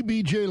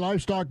 EBJ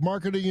Livestock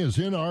Marketing is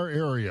in our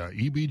area.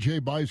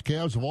 EBJ buys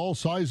calves of all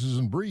sizes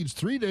and breeds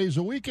 3 days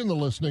a week in the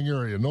listening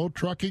area. No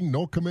trucking,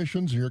 no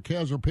commissions, and your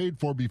calves are paid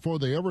for before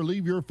they ever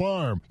leave your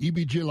farm.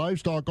 EBJ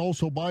Livestock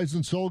also buys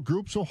and sells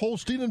groups of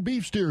Holstein and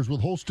beef steers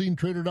with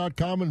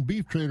HolsteinTrader.com and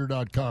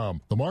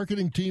BeefTrader.com. The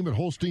marketing team at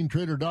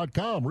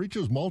HolsteinTrader.com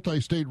reaches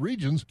multi-state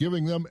regions,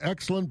 giving them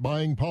excellent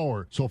buying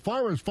power. So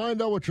farmers,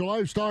 find out what your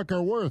livestock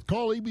are worth.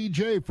 Call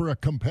EBJ for a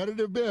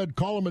competitive bid.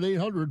 Call them at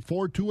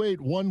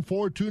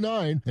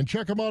 800-428-1429. And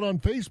check them out on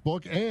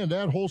Facebook and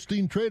at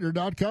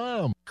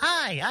HolsteinTrader.com.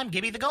 Hi, I'm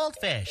Gibby the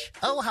Goldfish.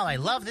 Oh, how I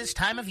love this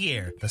time of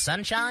year. The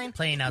sunshine,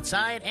 playing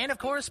outside, and of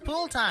course,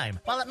 pool time.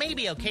 While it may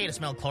be okay to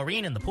smell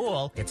chlorine in the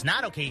pool, it's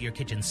not okay at your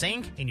kitchen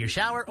sink, in your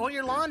shower, or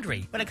your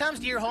laundry. When it comes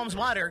to your home's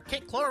water,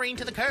 kick chlorine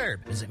to the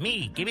curb. Visit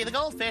me, Gibby the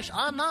Goldfish,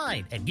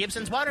 online at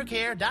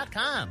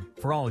GibsonsWaterCare.com.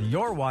 For all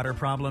your water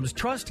problems,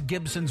 trust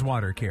Gibson's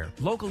Water Care.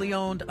 Locally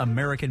owned,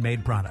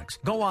 American-made products.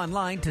 Go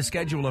online to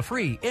schedule a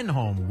free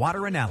in-home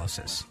water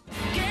analysis.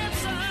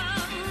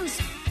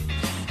 Gibson's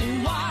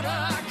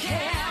Water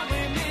Care,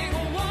 we make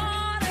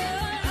water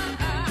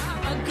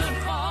good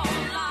for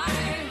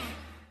life.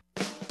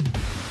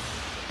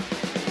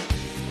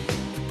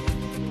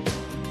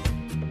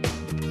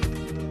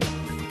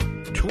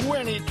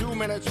 22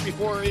 minutes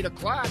before 8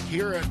 o'clock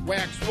here at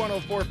Wax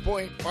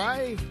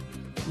 104.5.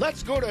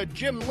 Let's go to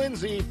Jim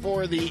Lindsay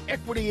for the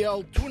Equity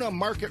Altoona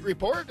Market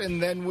Report,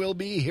 and then we'll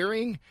be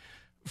hearing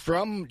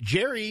from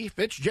Jerry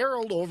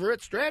Fitzgerald over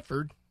at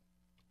Stratford.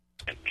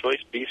 And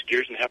choice beef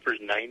steers and heifers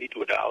 90 to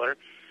 $1.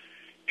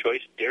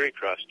 Choice dairy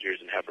cross steers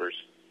and heifers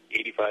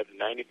 85 to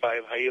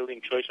 95. High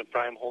yielding choice and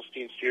prime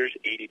Holstein steers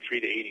 83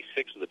 to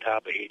 86 with a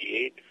top of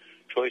 88.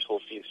 Choice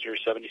Holstein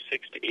steers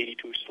 76 to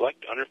 82.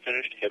 Select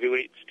underfinished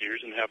heavyweight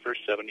steers and heifers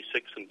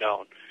 76 and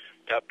down.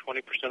 Top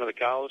 20% of the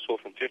cows sold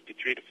from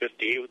 53 to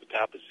 58 with a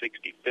top of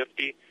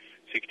 60-50.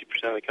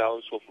 60% of the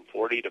cows sold from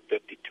 40 to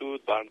 52. The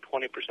bottom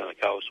 20% of the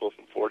cows sold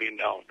from 40 and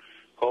down.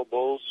 Cull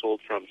bulls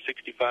sold from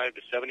 65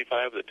 to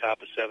 75 with a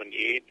top of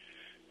 78.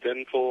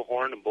 Thin, full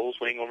horn, and bulls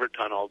weighing over a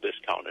ton, all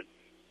discounted.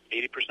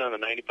 80% of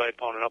the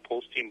 95-pound and up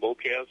Holstein bull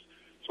calves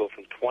sold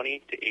from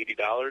 $20 to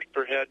 $80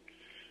 per head.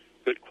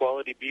 Good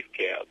quality beef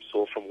calves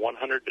sold from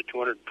 $100 to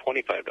 $225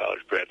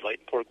 per head. Light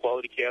and poor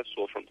quality calves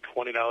sold from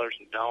 $20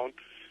 and down.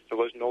 There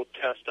was no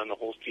test on the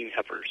Holstein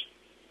heifers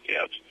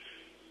calves.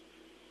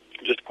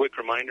 Just a quick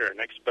reminder, our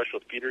next special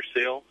feeder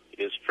sale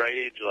is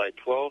Friday, July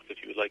 12th.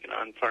 If you would like an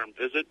on-farm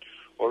visit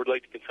or would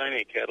like to consign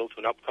any cattle to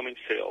an upcoming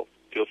sale,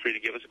 feel free to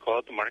give us a call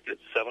at the market at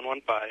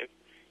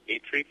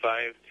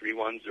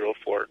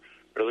 715-835-3104.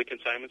 Early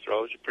consignments are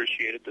always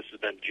appreciated. This has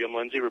been Jim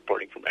Lindsay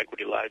reporting from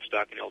Equity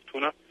Livestock in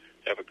Altoona.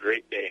 Have a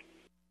great day.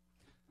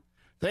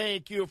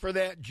 Thank you for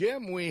that,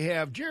 Jim. We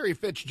have Jerry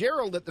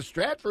Fitzgerald at the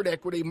Stratford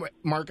Equity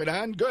Market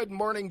on. Good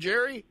morning,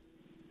 Jerry.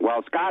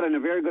 Well, Scott, and a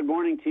very good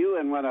morning to you,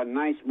 and what a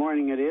nice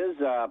morning it is.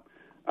 A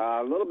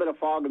little bit of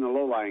fog in the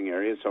low-lying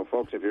areas, so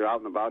folks, if you're out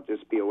and about,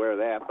 just be aware of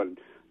that. But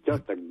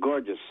just a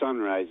gorgeous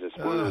sunrise this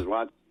morning. I was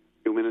watching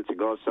a few minutes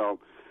ago. So,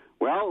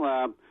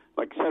 well,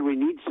 like I said, we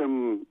need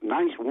some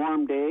nice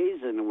warm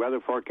days, and the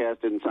weather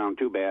forecast didn't sound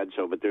too bad.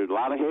 So, but there's a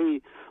lot of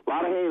hay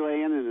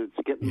laying, and it's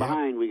getting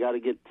behind. We got to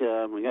get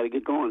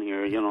going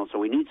here, you know. So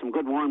we need some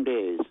good warm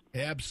days.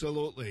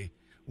 Absolutely.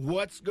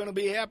 What's going to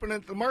be happening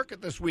at the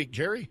market this week,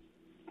 Jerry?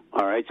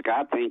 All right,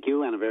 Scott, thank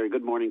you, and a very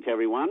good morning to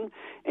everyone.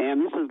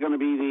 And this is going to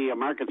be the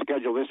market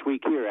schedule this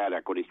week here at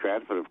Equity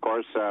Stratford. Of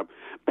course,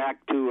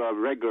 back to a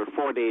regular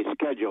 4-day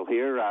schedule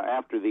here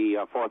after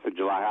the 4th of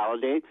July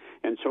holiday.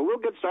 And so we'll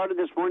get started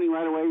this morning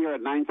right away here at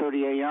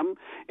 9:30 a.m.,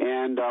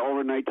 and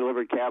overnight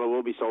delivered cattle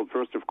will be sold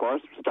first, of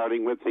course,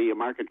 starting with the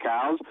market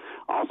cows.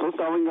 Also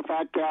selling the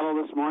fat cattle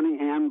this morning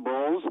and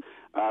bulls.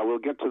 We'll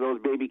get to those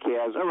baby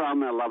calves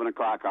around the 11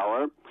 o'clock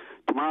hour.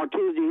 Tomorrow,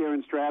 Tuesday, here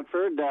in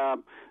Stratford,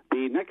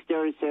 the next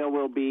dairy sale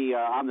will be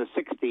on the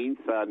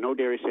 16th. No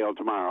dairy sale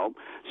tomorrow.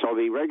 So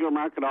the regular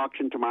market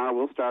auction tomorrow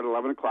will start at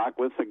 11 o'clock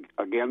with,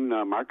 again,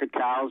 market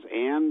cows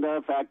and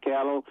fat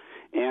cattle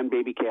and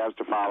baby calves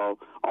to follow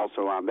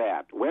also on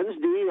that.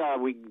 Wednesday,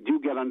 we do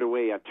get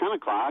underway at 10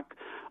 o'clock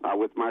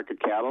with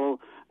market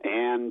cattle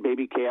and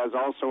baby calves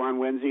also on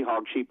Wednesday,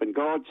 hog, sheep, and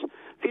goats.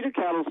 Feeder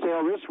cattle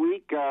sale this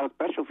week,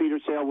 special feeder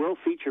sale will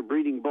feature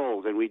breeding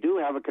bulls, and we do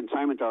have a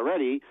consignment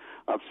already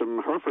of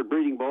some Hereford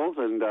breeding bulls,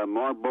 and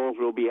more bulls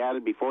will be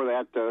added before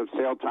that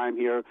sale time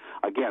here.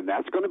 Again,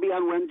 that's going to be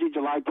on Wednesday,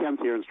 July 10th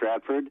here in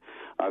Stratford.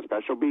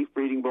 Special beef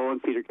breeding bull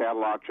and feeder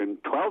cattle auction,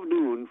 12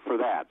 noon for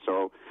that.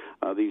 So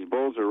these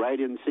bulls are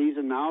right in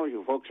season now.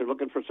 You folks are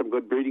looking for some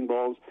good breeding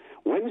bulls.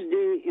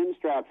 Wednesday in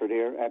Stratford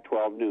here at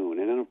 12 noon.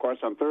 And then, of course,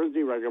 on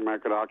Thursday, regular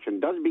market auction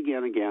does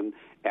begin again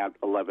at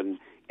 11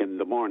 in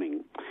the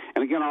morning.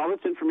 And again, all this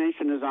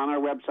information is on our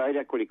website,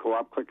 Equity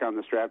Co-op. Click on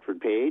the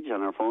Stratford page,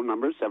 on our phone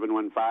number,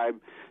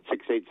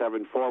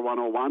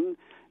 715-687-4101.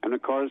 And,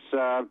 of course,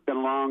 it's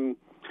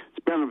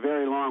been a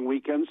very long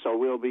weekend,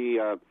 so it'll be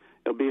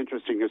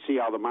interesting to see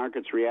how the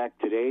markets react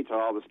today to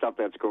all the stuff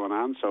that's going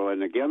on. So,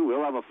 and again,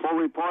 we'll have a full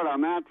report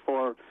on that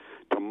for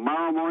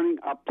tomorrow morning,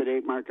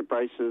 up-to-date market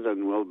prices,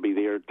 and we'll be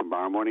there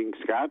tomorrow morning,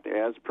 Scott,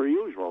 as per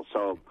usual.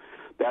 So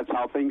that's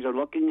how things are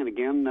looking. And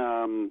again,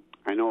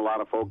 I know a lot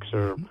of folks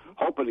are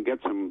hoping to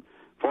get some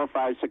 4,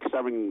 5, 6,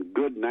 7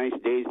 good, nice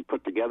days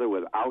put together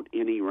without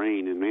any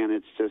rain. And, man,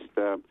 it's just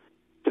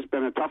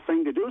been a tough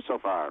thing to do so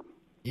far.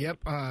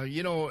 Yep.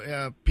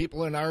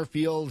 People in our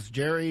fields,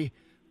 Jerry,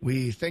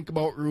 we think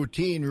about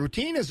routine.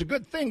 Routine is a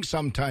good thing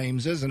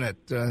sometimes, isn't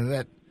it?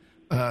 That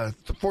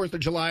the 4th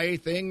of July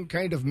thing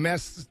kind of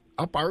messed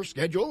up our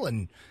schedule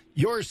and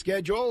your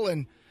schedule.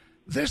 And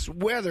this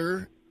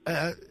weather,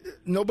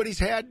 nobody's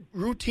had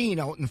routine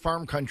out in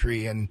farm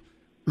country, and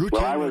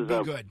routine would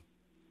be good.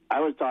 I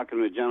was talking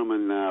to a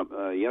gentleman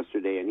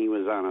yesterday, and he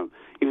was on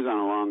a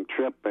long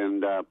trip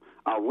and out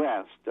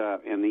west,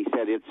 and he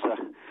said it's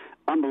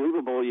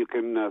unbelievable. You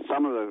can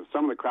some of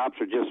the crops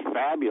are just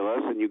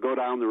fabulous, and you go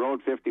down the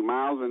road 50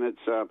 miles, and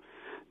it's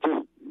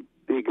just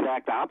the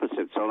exact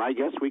opposite. So I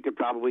guess we could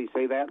probably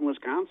say that in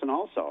Wisconsin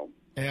also.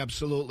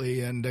 Absolutely,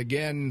 and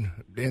again,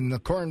 in the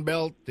Corn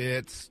Belt,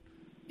 it's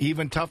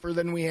even tougher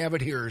than we have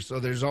it here.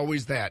 So there's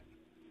always that.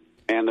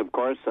 And of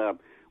course, I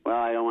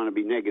don't want to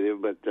be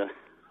negative, but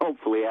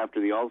hopefully after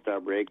the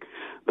All-Star break,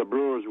 the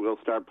Brewers will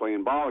start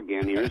playing ball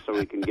again here, so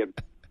we can get.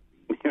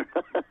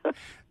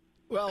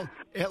 Well,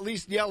 at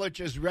least Yelich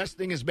is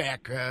resting his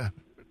back,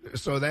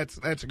 so that's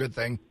a good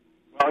thing.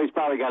 Well, he's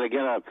probably got to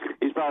get a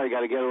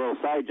little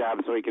side job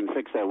so he can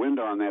fix that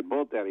window on that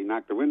boat that he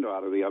knocked the window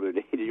out of the other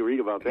day. Did you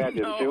read about that?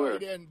 Didn't you? No, I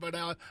didn't, but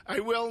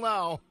I will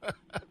now.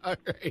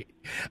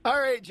 All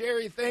right,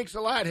 Jerry. Thanks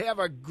a lot. Have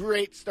a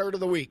great start of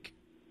the week.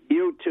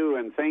 You too,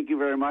 and thank you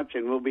very much.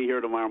 And we'll be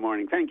here tomorrow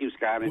morning. Thank you,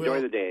 Scott.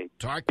 Enjoy the day.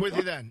 Talk with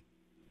you then.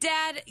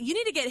 Dad, you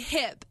need to get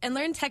hip and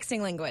learn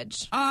texting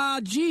language.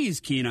 Geez,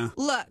 Keena.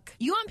 Look,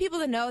 you want people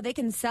to know they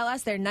can sell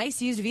us their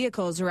nice used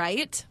vehicles,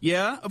 right?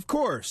 Yeah, of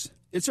course.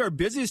 It's our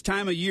busiest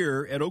time of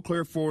year at Eau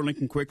Claire Ford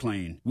Lincoln Quick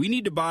Lane. We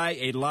need to buy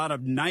a lot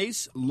of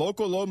nice,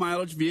 local,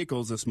 low-mileage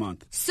vehicles this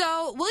month.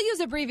 So we'll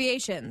use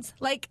abbreviations,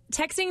 like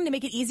texting to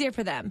make it easier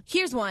for them.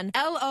 Here's one,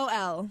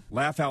 LOL.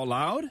 Laugh out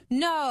loud?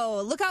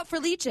 No, look out for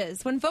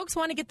leeches. When folks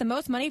want to get the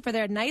most money for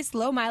their nice,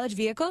 low-mileage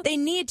vehicle, they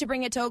need to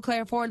bring it to Eau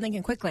Claire Ford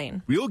Lincoln Quick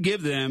Lane. We'll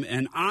give them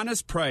an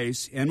honest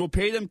price, and we'll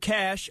pay them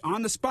cash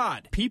on the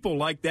spot. People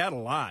like that a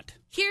lot.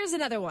 Here's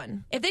another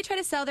one. If they try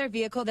to sell their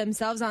vehicle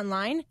themselves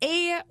online,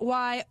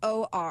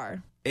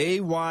 AYOR.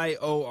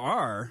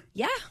 AYOR?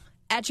 Yeah,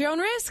 at your own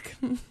risk.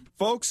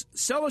 Folks,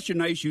 sell us your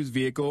nice used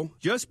vehicle.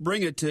 Just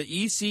bring it to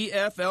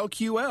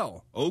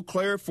ECFLQL, Eau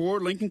Claire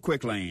Ford Lincoln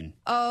Quick Lane.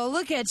 Oh,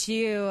 look at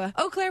you.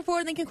 Eau Claire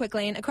Ford Lincoln Quick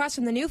Lane, across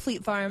from the new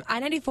Fleet Farm,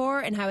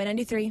 I-94 and Highway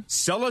 93.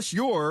 Sell us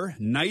your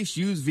nice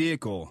used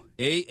vehicle.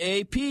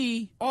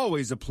 AAP,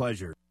 always a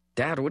pleasure.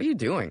 Dad, what are you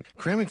doing?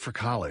 Cramming for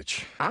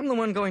college. I'm the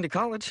one going to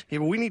college. Yeah,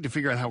 but we need to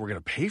figure out how we're going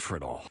to pay for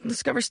it all.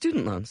 Discover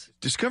Student Loans.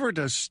 Discover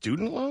does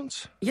student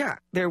loans? Yeah,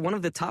 they're one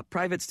of the top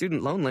private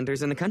student loan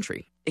lenders in the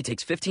country. It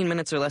takes 15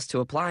 minutes or less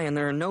to apply, and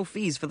there are no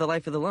fees for the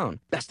life of the loan.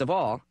 Best of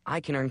all, I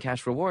can earn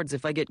cash rewards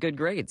if I get good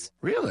grades.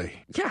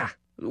 Really? Yeah,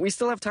 we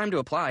still have time to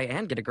apply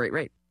and get a great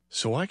rate.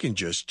 So I can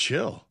just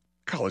chill.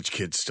 College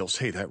kids still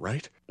say that,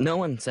 right? No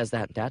one says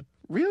that, Dad.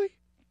 Really?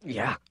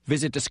 Yeah.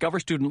 Visit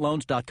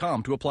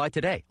discoverstudentloans.com to apply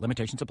today.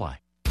 Limitations apply.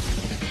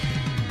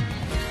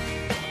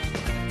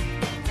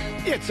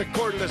 It's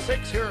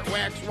 5:45 here at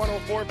Wax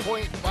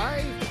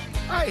 104.5.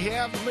 I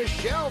have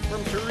Michelle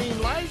from Tureen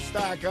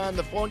Livestock on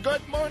the phone.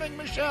 Good morning,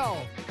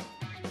 Michelle.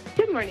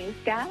 Good morning,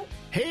 Scott.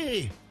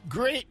 Hey,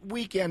 great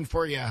weekend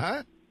for you,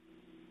 huh?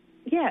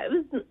 Yeah,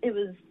 it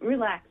was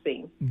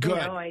relaxing. Good,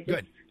 I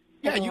just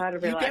good. had a lot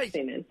of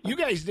relaxing. You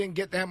guys didn't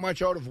get that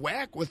much out of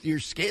whack with your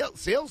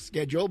sales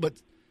schedule, but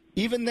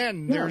even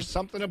then, there's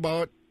something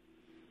about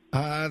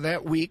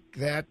that week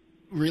that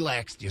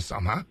relaxed you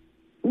some, huh?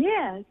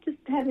 Yeah, just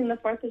having the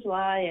 4th of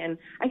July. And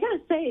I got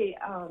to say,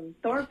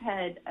 Thorpe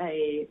had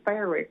a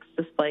fireworks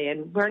display,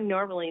 and we're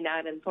normally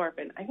not in Thorpe.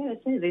 And I got to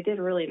say, they did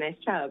a really nice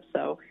job.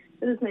 So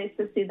it was nice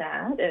to see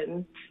that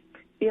and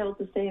be able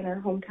to stay in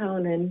our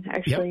hometown and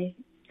actually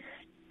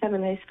have a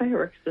nice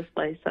fireworks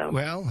display. So,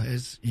 well,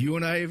 as you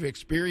and I have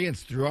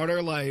experienced throughout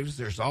our lives,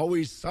 there's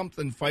always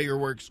something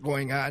fireworks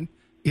going on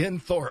in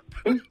Thorpe.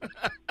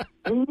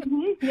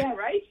 Yeah,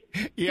 right?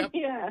 Yep.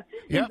 Yeah,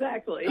 Yep.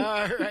 exactly.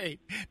 All right.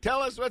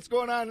 Tell us what's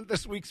going on in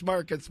this week's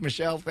markets,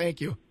 Michelle.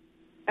 Thank you.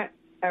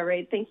 All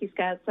right. Thank you,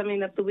 Scott.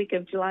 Summing up the week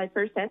of July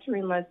 1st at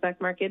Tureen Livestock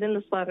Market in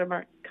the slaughter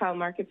cow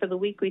market for the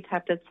week, we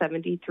topped at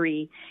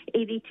 73.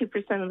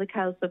 82% of the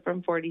cows were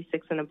from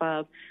 46 and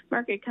above.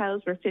 Market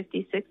cows were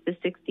 56 to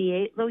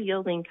 68.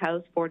 Low-yielding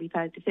cows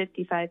 45 to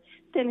 55.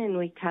 Thin and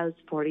weak cows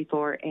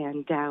 44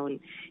 and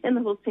down. In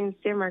the Holstein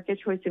steer market,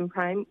 choice and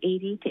prime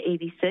 80 to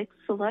 86.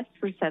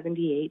 Selects were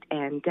 78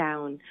 and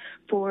down.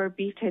 For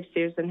beef type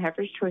steers and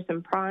heifers, choice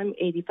and prime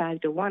 85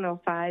 to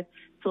 105.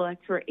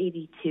 Selects were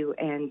 82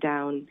 and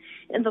down.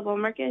 In the bull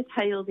market,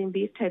 high-yielding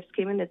beef types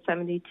came in at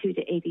 72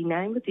 to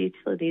 89, with the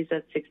utilities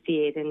at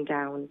 68 and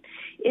down.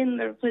 In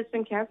the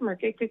replacement calf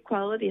market, good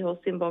quality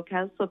Holstein bull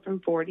cows sold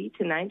from $40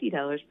 to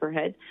 $90 per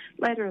head.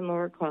 Lighter and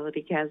lower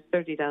quality calves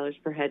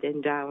 $30 per head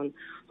and down.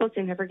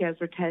 Holstein heifer calves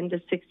were $10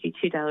 to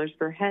 $62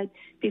 per head.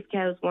 Beef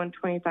cows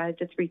 $125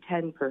 to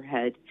 $310 per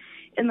head.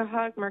 In the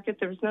hog market,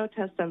 there was no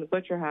test on the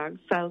butcher hogs.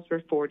 Sows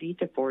were 40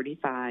 to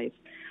 45.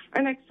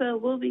 Our next sale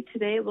will be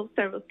today. We'll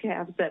start with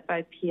calves at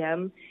 5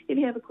 p.m. If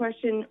you have a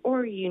question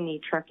or you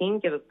need trucking,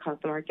 give us a call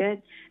at the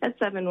market at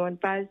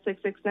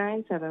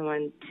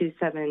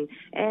 715-669-7127.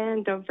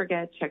 And don't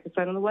forget, check us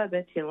out on the web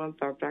at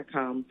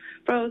tlmthorpe.com.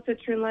 For all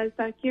Citroen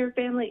Livestock, your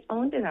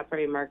family-owned and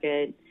operated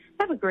market.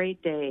 Have a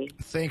great day.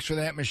 Thanks for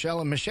that,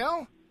 Michelle. And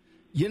Michelle,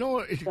 you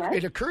know,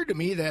 it occurred to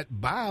me that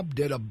Bob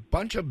did a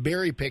bunch of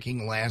berry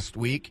picking last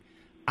week.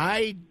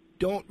 I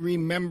don't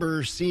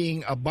remember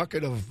seeing a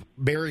bucket of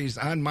berries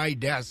on my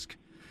desk.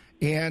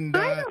 And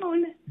I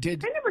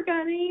never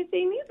got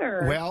anything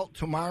either. Well,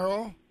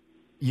 tomorrow,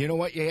 you know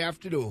what you have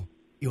to do?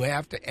 You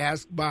have to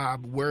ask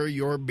Bob where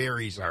your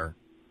berries are.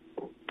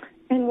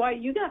 And why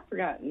you got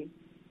forgotten.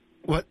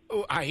 What?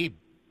 Oh, I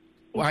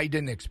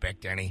didn't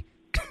expect any.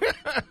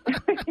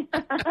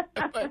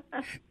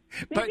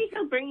 Maybe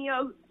he'll bring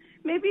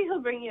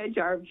you a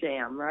jar of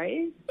jam,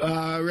 right?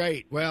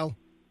 Right. Well,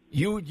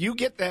 you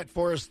get that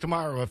for us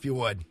tomorrow, if you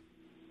would.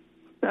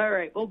 All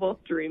right. We'll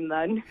both dream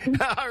then.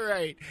 All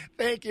right.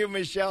 Thank you,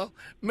 Michelle.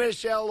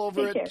 Michelle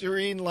over at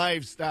Terrain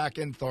Livestock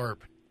in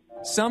Thorpe.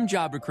 Some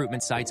job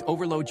recruitment sites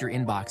overload your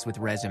inbox with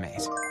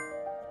resumes.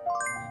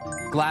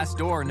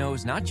 Glassdoor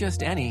knows not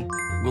just any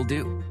will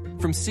do.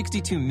 From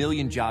 62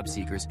 million job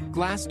seekers,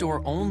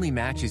 Glassdoor only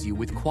matches you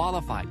with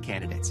qualified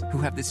candidates who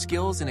have the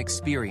skills and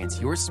experience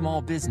your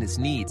small business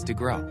needs to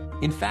grow.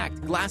 In fact,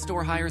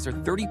 Glassdoor hires are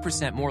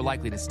 30% more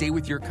likely to stay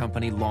with your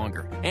company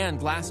longer. And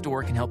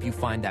Glassdoor can help you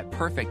find that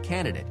perfect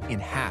candidate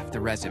in half the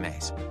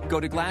resumes. Go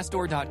to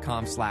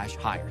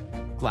glassdoor.com/hire.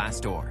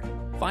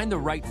 Glassdoor. Find the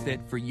right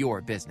fit for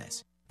your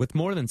business. With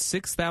more than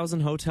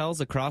 6,000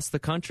 hotels across the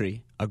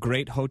country, a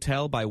great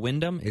hotel by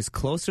Wyndham is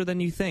closer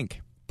than you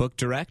think. Book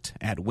direct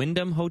at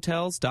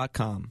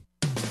wyndhamhotels.com.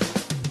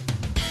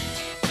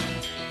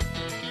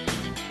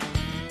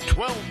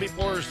 12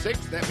 before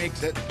 6, that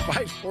makes it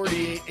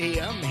 5:48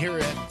 a.m. here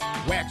at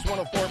Wax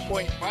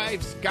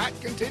 104.5. Scott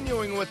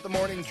continuing with the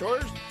morning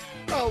chores.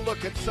 I'll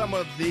look at some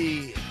of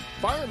the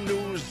farm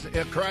news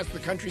across the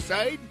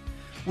countryside.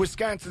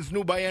 Wisconsin's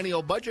new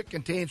biennial budget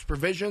contains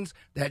provisions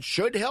that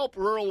should help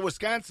rural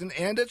Wisconsin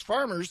and its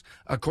farmers,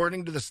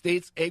 according to the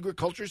state's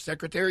agriculture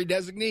secretary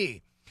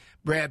designee.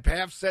 Brad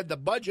Pfaff said the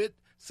budget,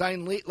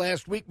 signed late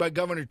last week by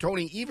Governor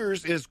Tony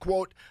Evers, is,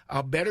 quote,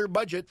 a better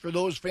budget for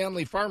those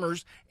family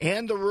farmers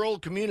and the rural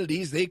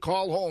communities they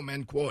call home,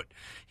 end quote.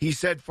 He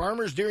said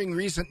farmers during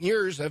recent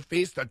years have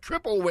faced a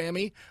triple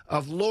whammy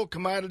of low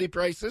commodity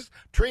prices,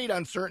 trade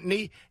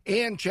uncertainty,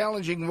 and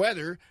challenging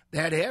weather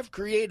that have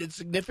created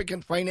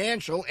significant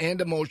financial and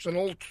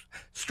emotional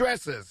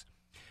stresses.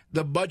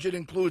 The budget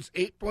includes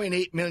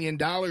 $8.8 million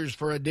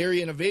for a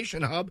dairy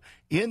innovation hub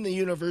in the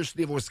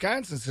University of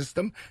Wisconsin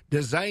system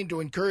designed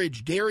to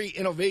encourage dairy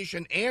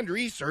innovation and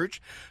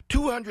research,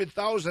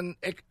 $200,000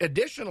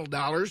 additional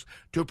dollars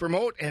to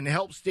promote and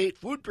help state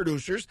food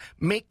producers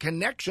make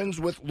connections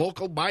with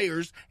local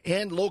buyers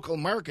and local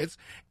markets,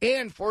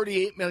 and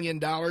 $48 million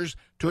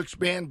to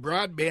expand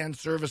broadband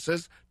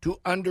services to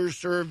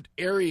underserved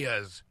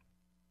areas.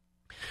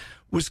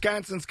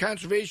 Wisconsin's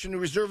Conservation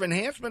Reserve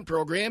Enhancement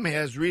Program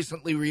has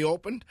recently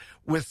reopened,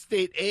 with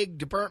state ag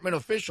department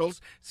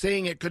officials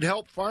saying it could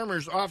help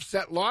farmers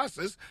offset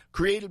losses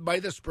created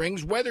by the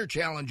spring's weather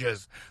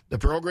challenges. The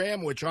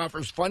program, which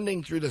offers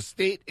funding through the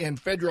state and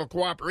federal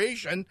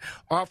cooperation,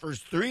 offers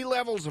 3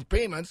 levels of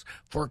payments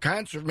for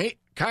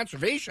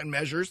conservation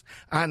measures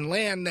on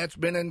land that's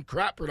been in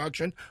crop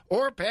production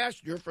or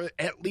pasture for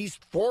at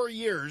least 4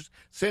 years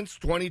since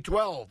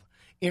 2012.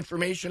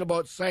 Information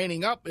about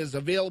signing up is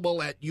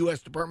available at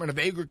U.S. Department of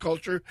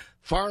Agriculture,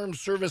 Farm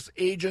Service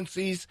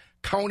Agencies,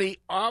 county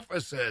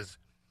offices.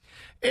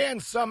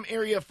 And some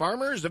area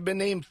farmers have been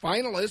named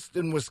finalists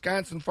in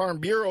Wisconsin Farm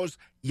Bureau's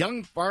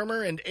Young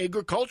Farmer and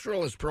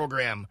Agriculturalist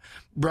Program.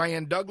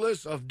 Brian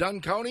Douglas of Dunn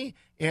County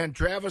and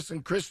Travis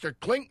and Krista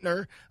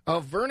Klinkner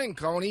of Vernon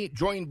County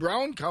joined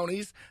Brown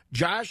County's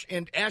Josh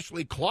and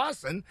Ashley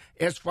Clausen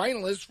as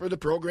finalists for the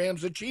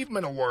program's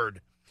Achievement Award.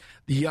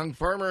 The Young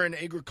Farmer and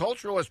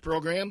Agriculturalist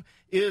Program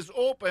is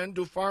open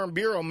to Farm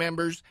Bureau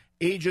members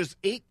ages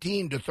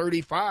 18 to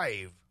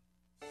 35.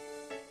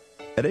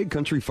 At Ag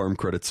Country Farm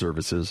Credit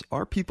Services,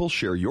 our people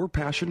share your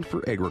passion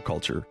for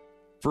agriculture.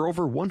 For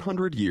over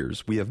 100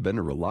 years, we have been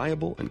a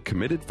reliable and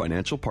committed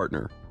financial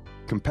partner,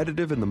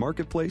 competitive in the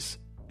marketplace,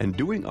 and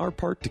doing our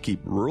part to keep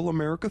rural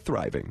America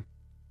thriving.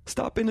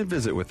 Stop in and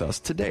visit with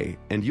us today,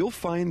 and you'll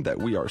find that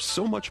we are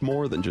so much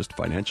more than just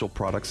financial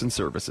products and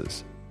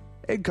services.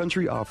 Ag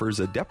Country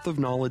offers a depth of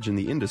knowledge in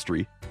the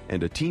industry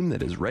and a team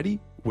that is ready,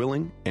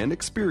 willing, and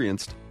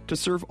experienced to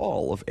serve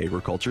all of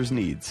agriculture's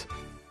needs.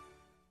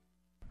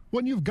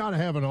 When you've got to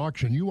have an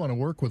auction, you want to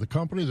work with a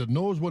company that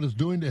knows what it's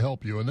doing to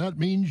help you, and that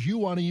means you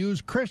want to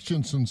use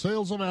Christensen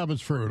Sales of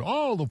Abbotsford.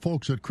 All the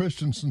folks at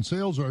Christensen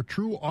Sales are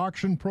true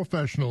auction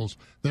professionals.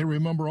 They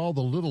remember all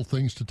the little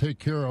things to take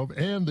care of,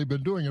 and they've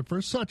been doing it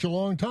for such a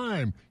long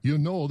time. You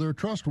know they're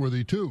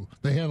trustworthy, too.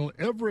 They handle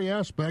every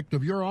aspect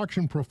of your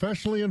auction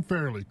professionally and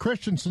fairly.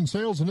 Christensen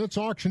Sales and its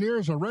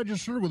auctioneers are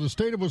registered with the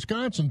state of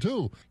Wisconsin,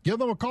 too. Give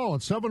them a call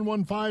at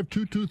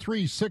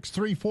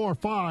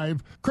 715-223-6345.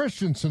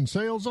 Christensen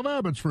Sales of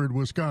Abbotsford,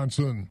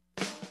 Wisconsin.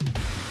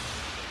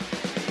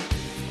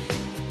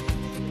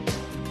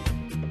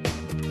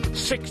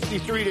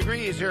 63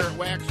 degrees here at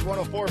Wax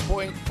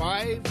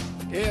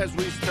 104.5 as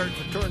we start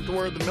to turn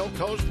toward the milk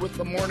toast with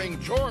the morning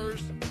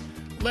chores.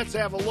 Let's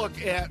have a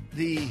look at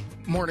the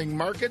morning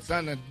markets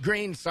on the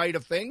grain side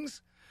of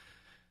things.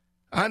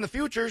 On the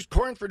futures,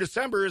 corn for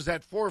December is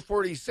at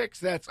 $4.46.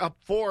 That's up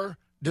 4.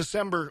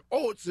 December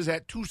oats is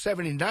at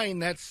 $2.79.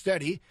 That's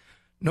steady.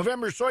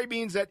 November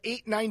soybeans at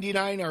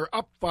 $8.99 are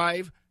up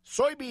 5.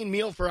 Soybean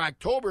meal for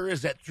October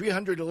is at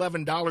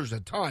 $311 a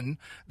ton.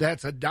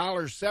 That's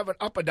 $1.07,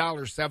 up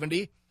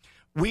 $1.70.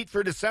 Wheat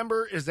for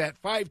December is at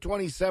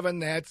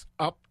 $5.27. That's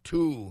up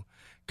 2.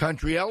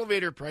 Country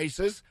elevator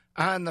prices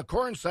on the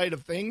corn side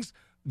of things.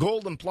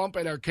 Golden Plump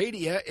at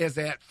Arcadia is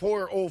at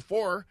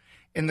 $4.04.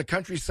 In the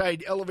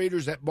countryside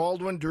elevators at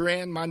Baldwin,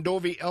 Durand,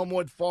 Mondovi,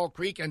 Elmwood, Fall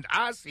Creek, and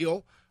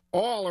Osseo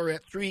all are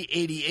at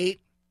 $3.88.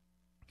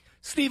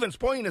 Stevens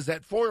Point is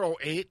at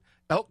 $4.08.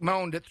 Elk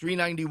Mound at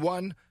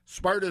 $3.91.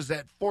 Sparta's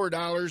at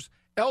 $4.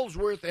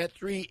 Ellsworth at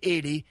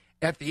 $3.80.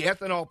 At the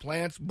ethanol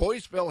plants,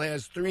 Boyceville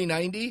has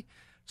 $3.90.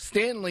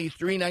 Stanley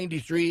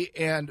 $3.93.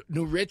 And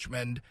New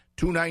Richmond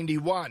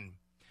 $2.91.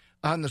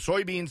 On the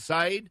soybean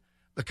side,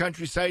 the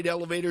countryside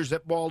elevators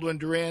at Baldwin,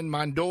 Durand,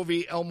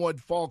 Mondovi,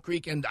 Elmwood, Fall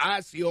Creek, and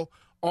Osseo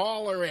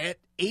all are at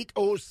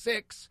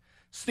 $8.06.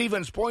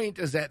 Stevens Point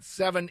is at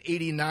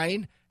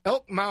 $7.89.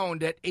 Elk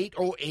Mound at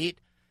 $8.08.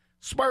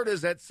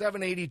 Sparta's at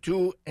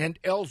 $7.82, and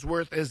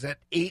Ellsworth is at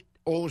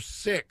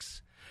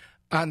 $8.06.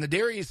 On the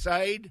dairy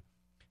side,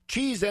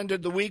 cheese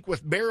ended the week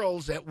with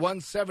barrels at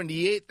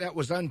 $1.78. That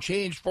was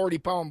unchanged.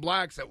 40-pound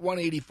blocks at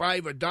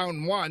 $1.85, a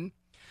down 1.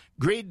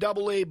 Grade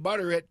AA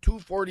butter at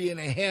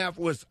 $2.40.5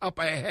 was up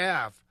a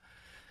half.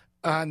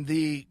 On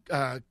the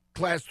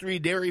Class 3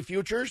 dairy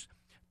futures,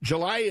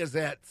 July is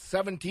at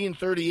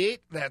 $17.38.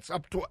 That's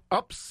up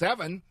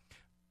 7.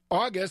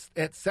 August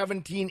at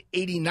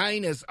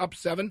 $17.89 is up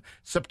 7.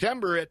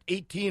 September at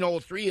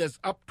 $18.03 is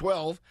up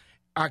 12.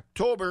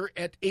 October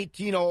at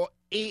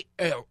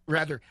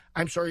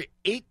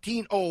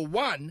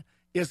 $18.01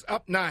 is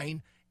up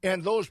 9.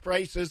 And those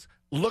prices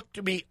look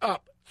to be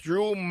up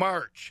through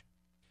March.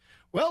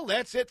 Well,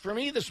 that's it for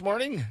me this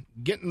morning.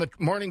 Getting the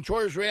morning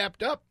chores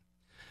wrapped up.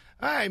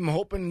 I'm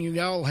hoping you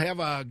all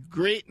have a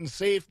great and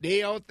safe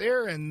day out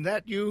there and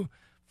that you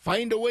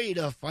find a way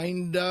to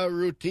find a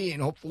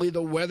routine. Hopefully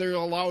the weather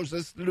allows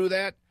us to do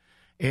that,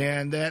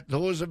 and that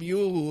those of you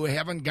who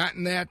haven't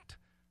gotten that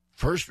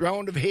first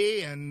round of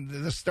hay and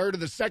the start of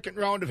the second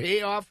round of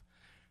hay off,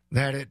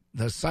 that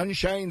the sun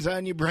shines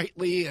on you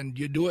brightly and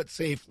you do it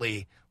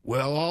safely.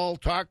 We'll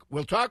talk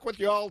with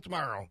you all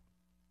tomorrow.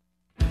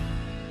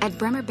 At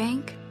Bremer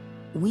Bank,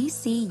 we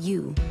see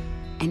you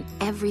and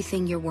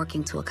everything you're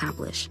working to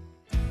accomplish.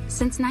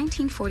 Since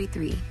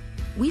 1943,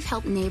 we've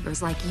helped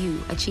neighbors like you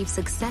achieve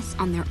success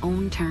on their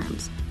own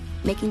terms,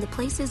 making the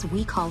places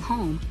we call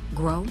home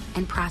grow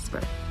and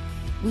prosper.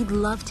 We'd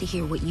love to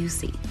hear what you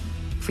see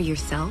for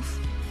yourself,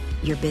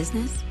 your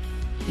business,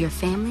 your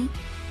family,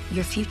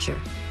 your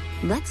future.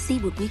 Let's see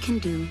what we can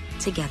do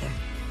together.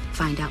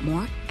 Find out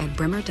more at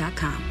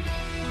Bremer.com.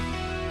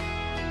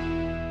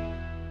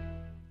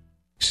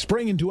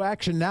 Spring into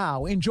action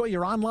now. Enjoy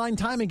your online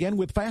time again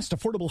with fast,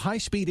 affordable,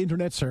 high-speed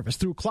internet service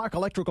through Clark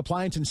Electric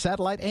Appliance and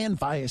Satellite and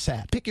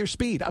Viasat. Pick your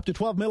speed up to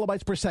 12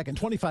 megabytes per second,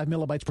 25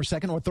 megabytes per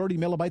second, or 30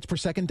 megabytes per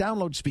second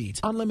download speeds.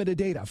 Unlimited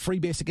data, free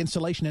basic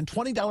installation, and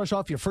 $20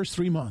 off your first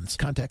 3 months.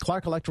 Contact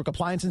Clark Electric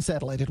Appliance and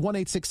Satellite at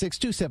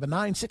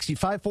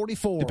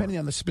 1-866-279-6544. Depending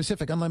on the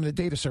specific unlimited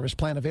data service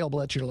plan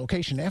available at your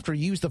location, after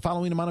you use the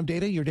following amount of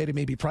data, your data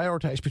may be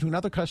prioritized between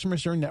other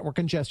customers during network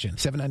congestion.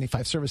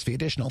 $7.95 service fee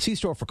additional. See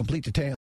store for complete details.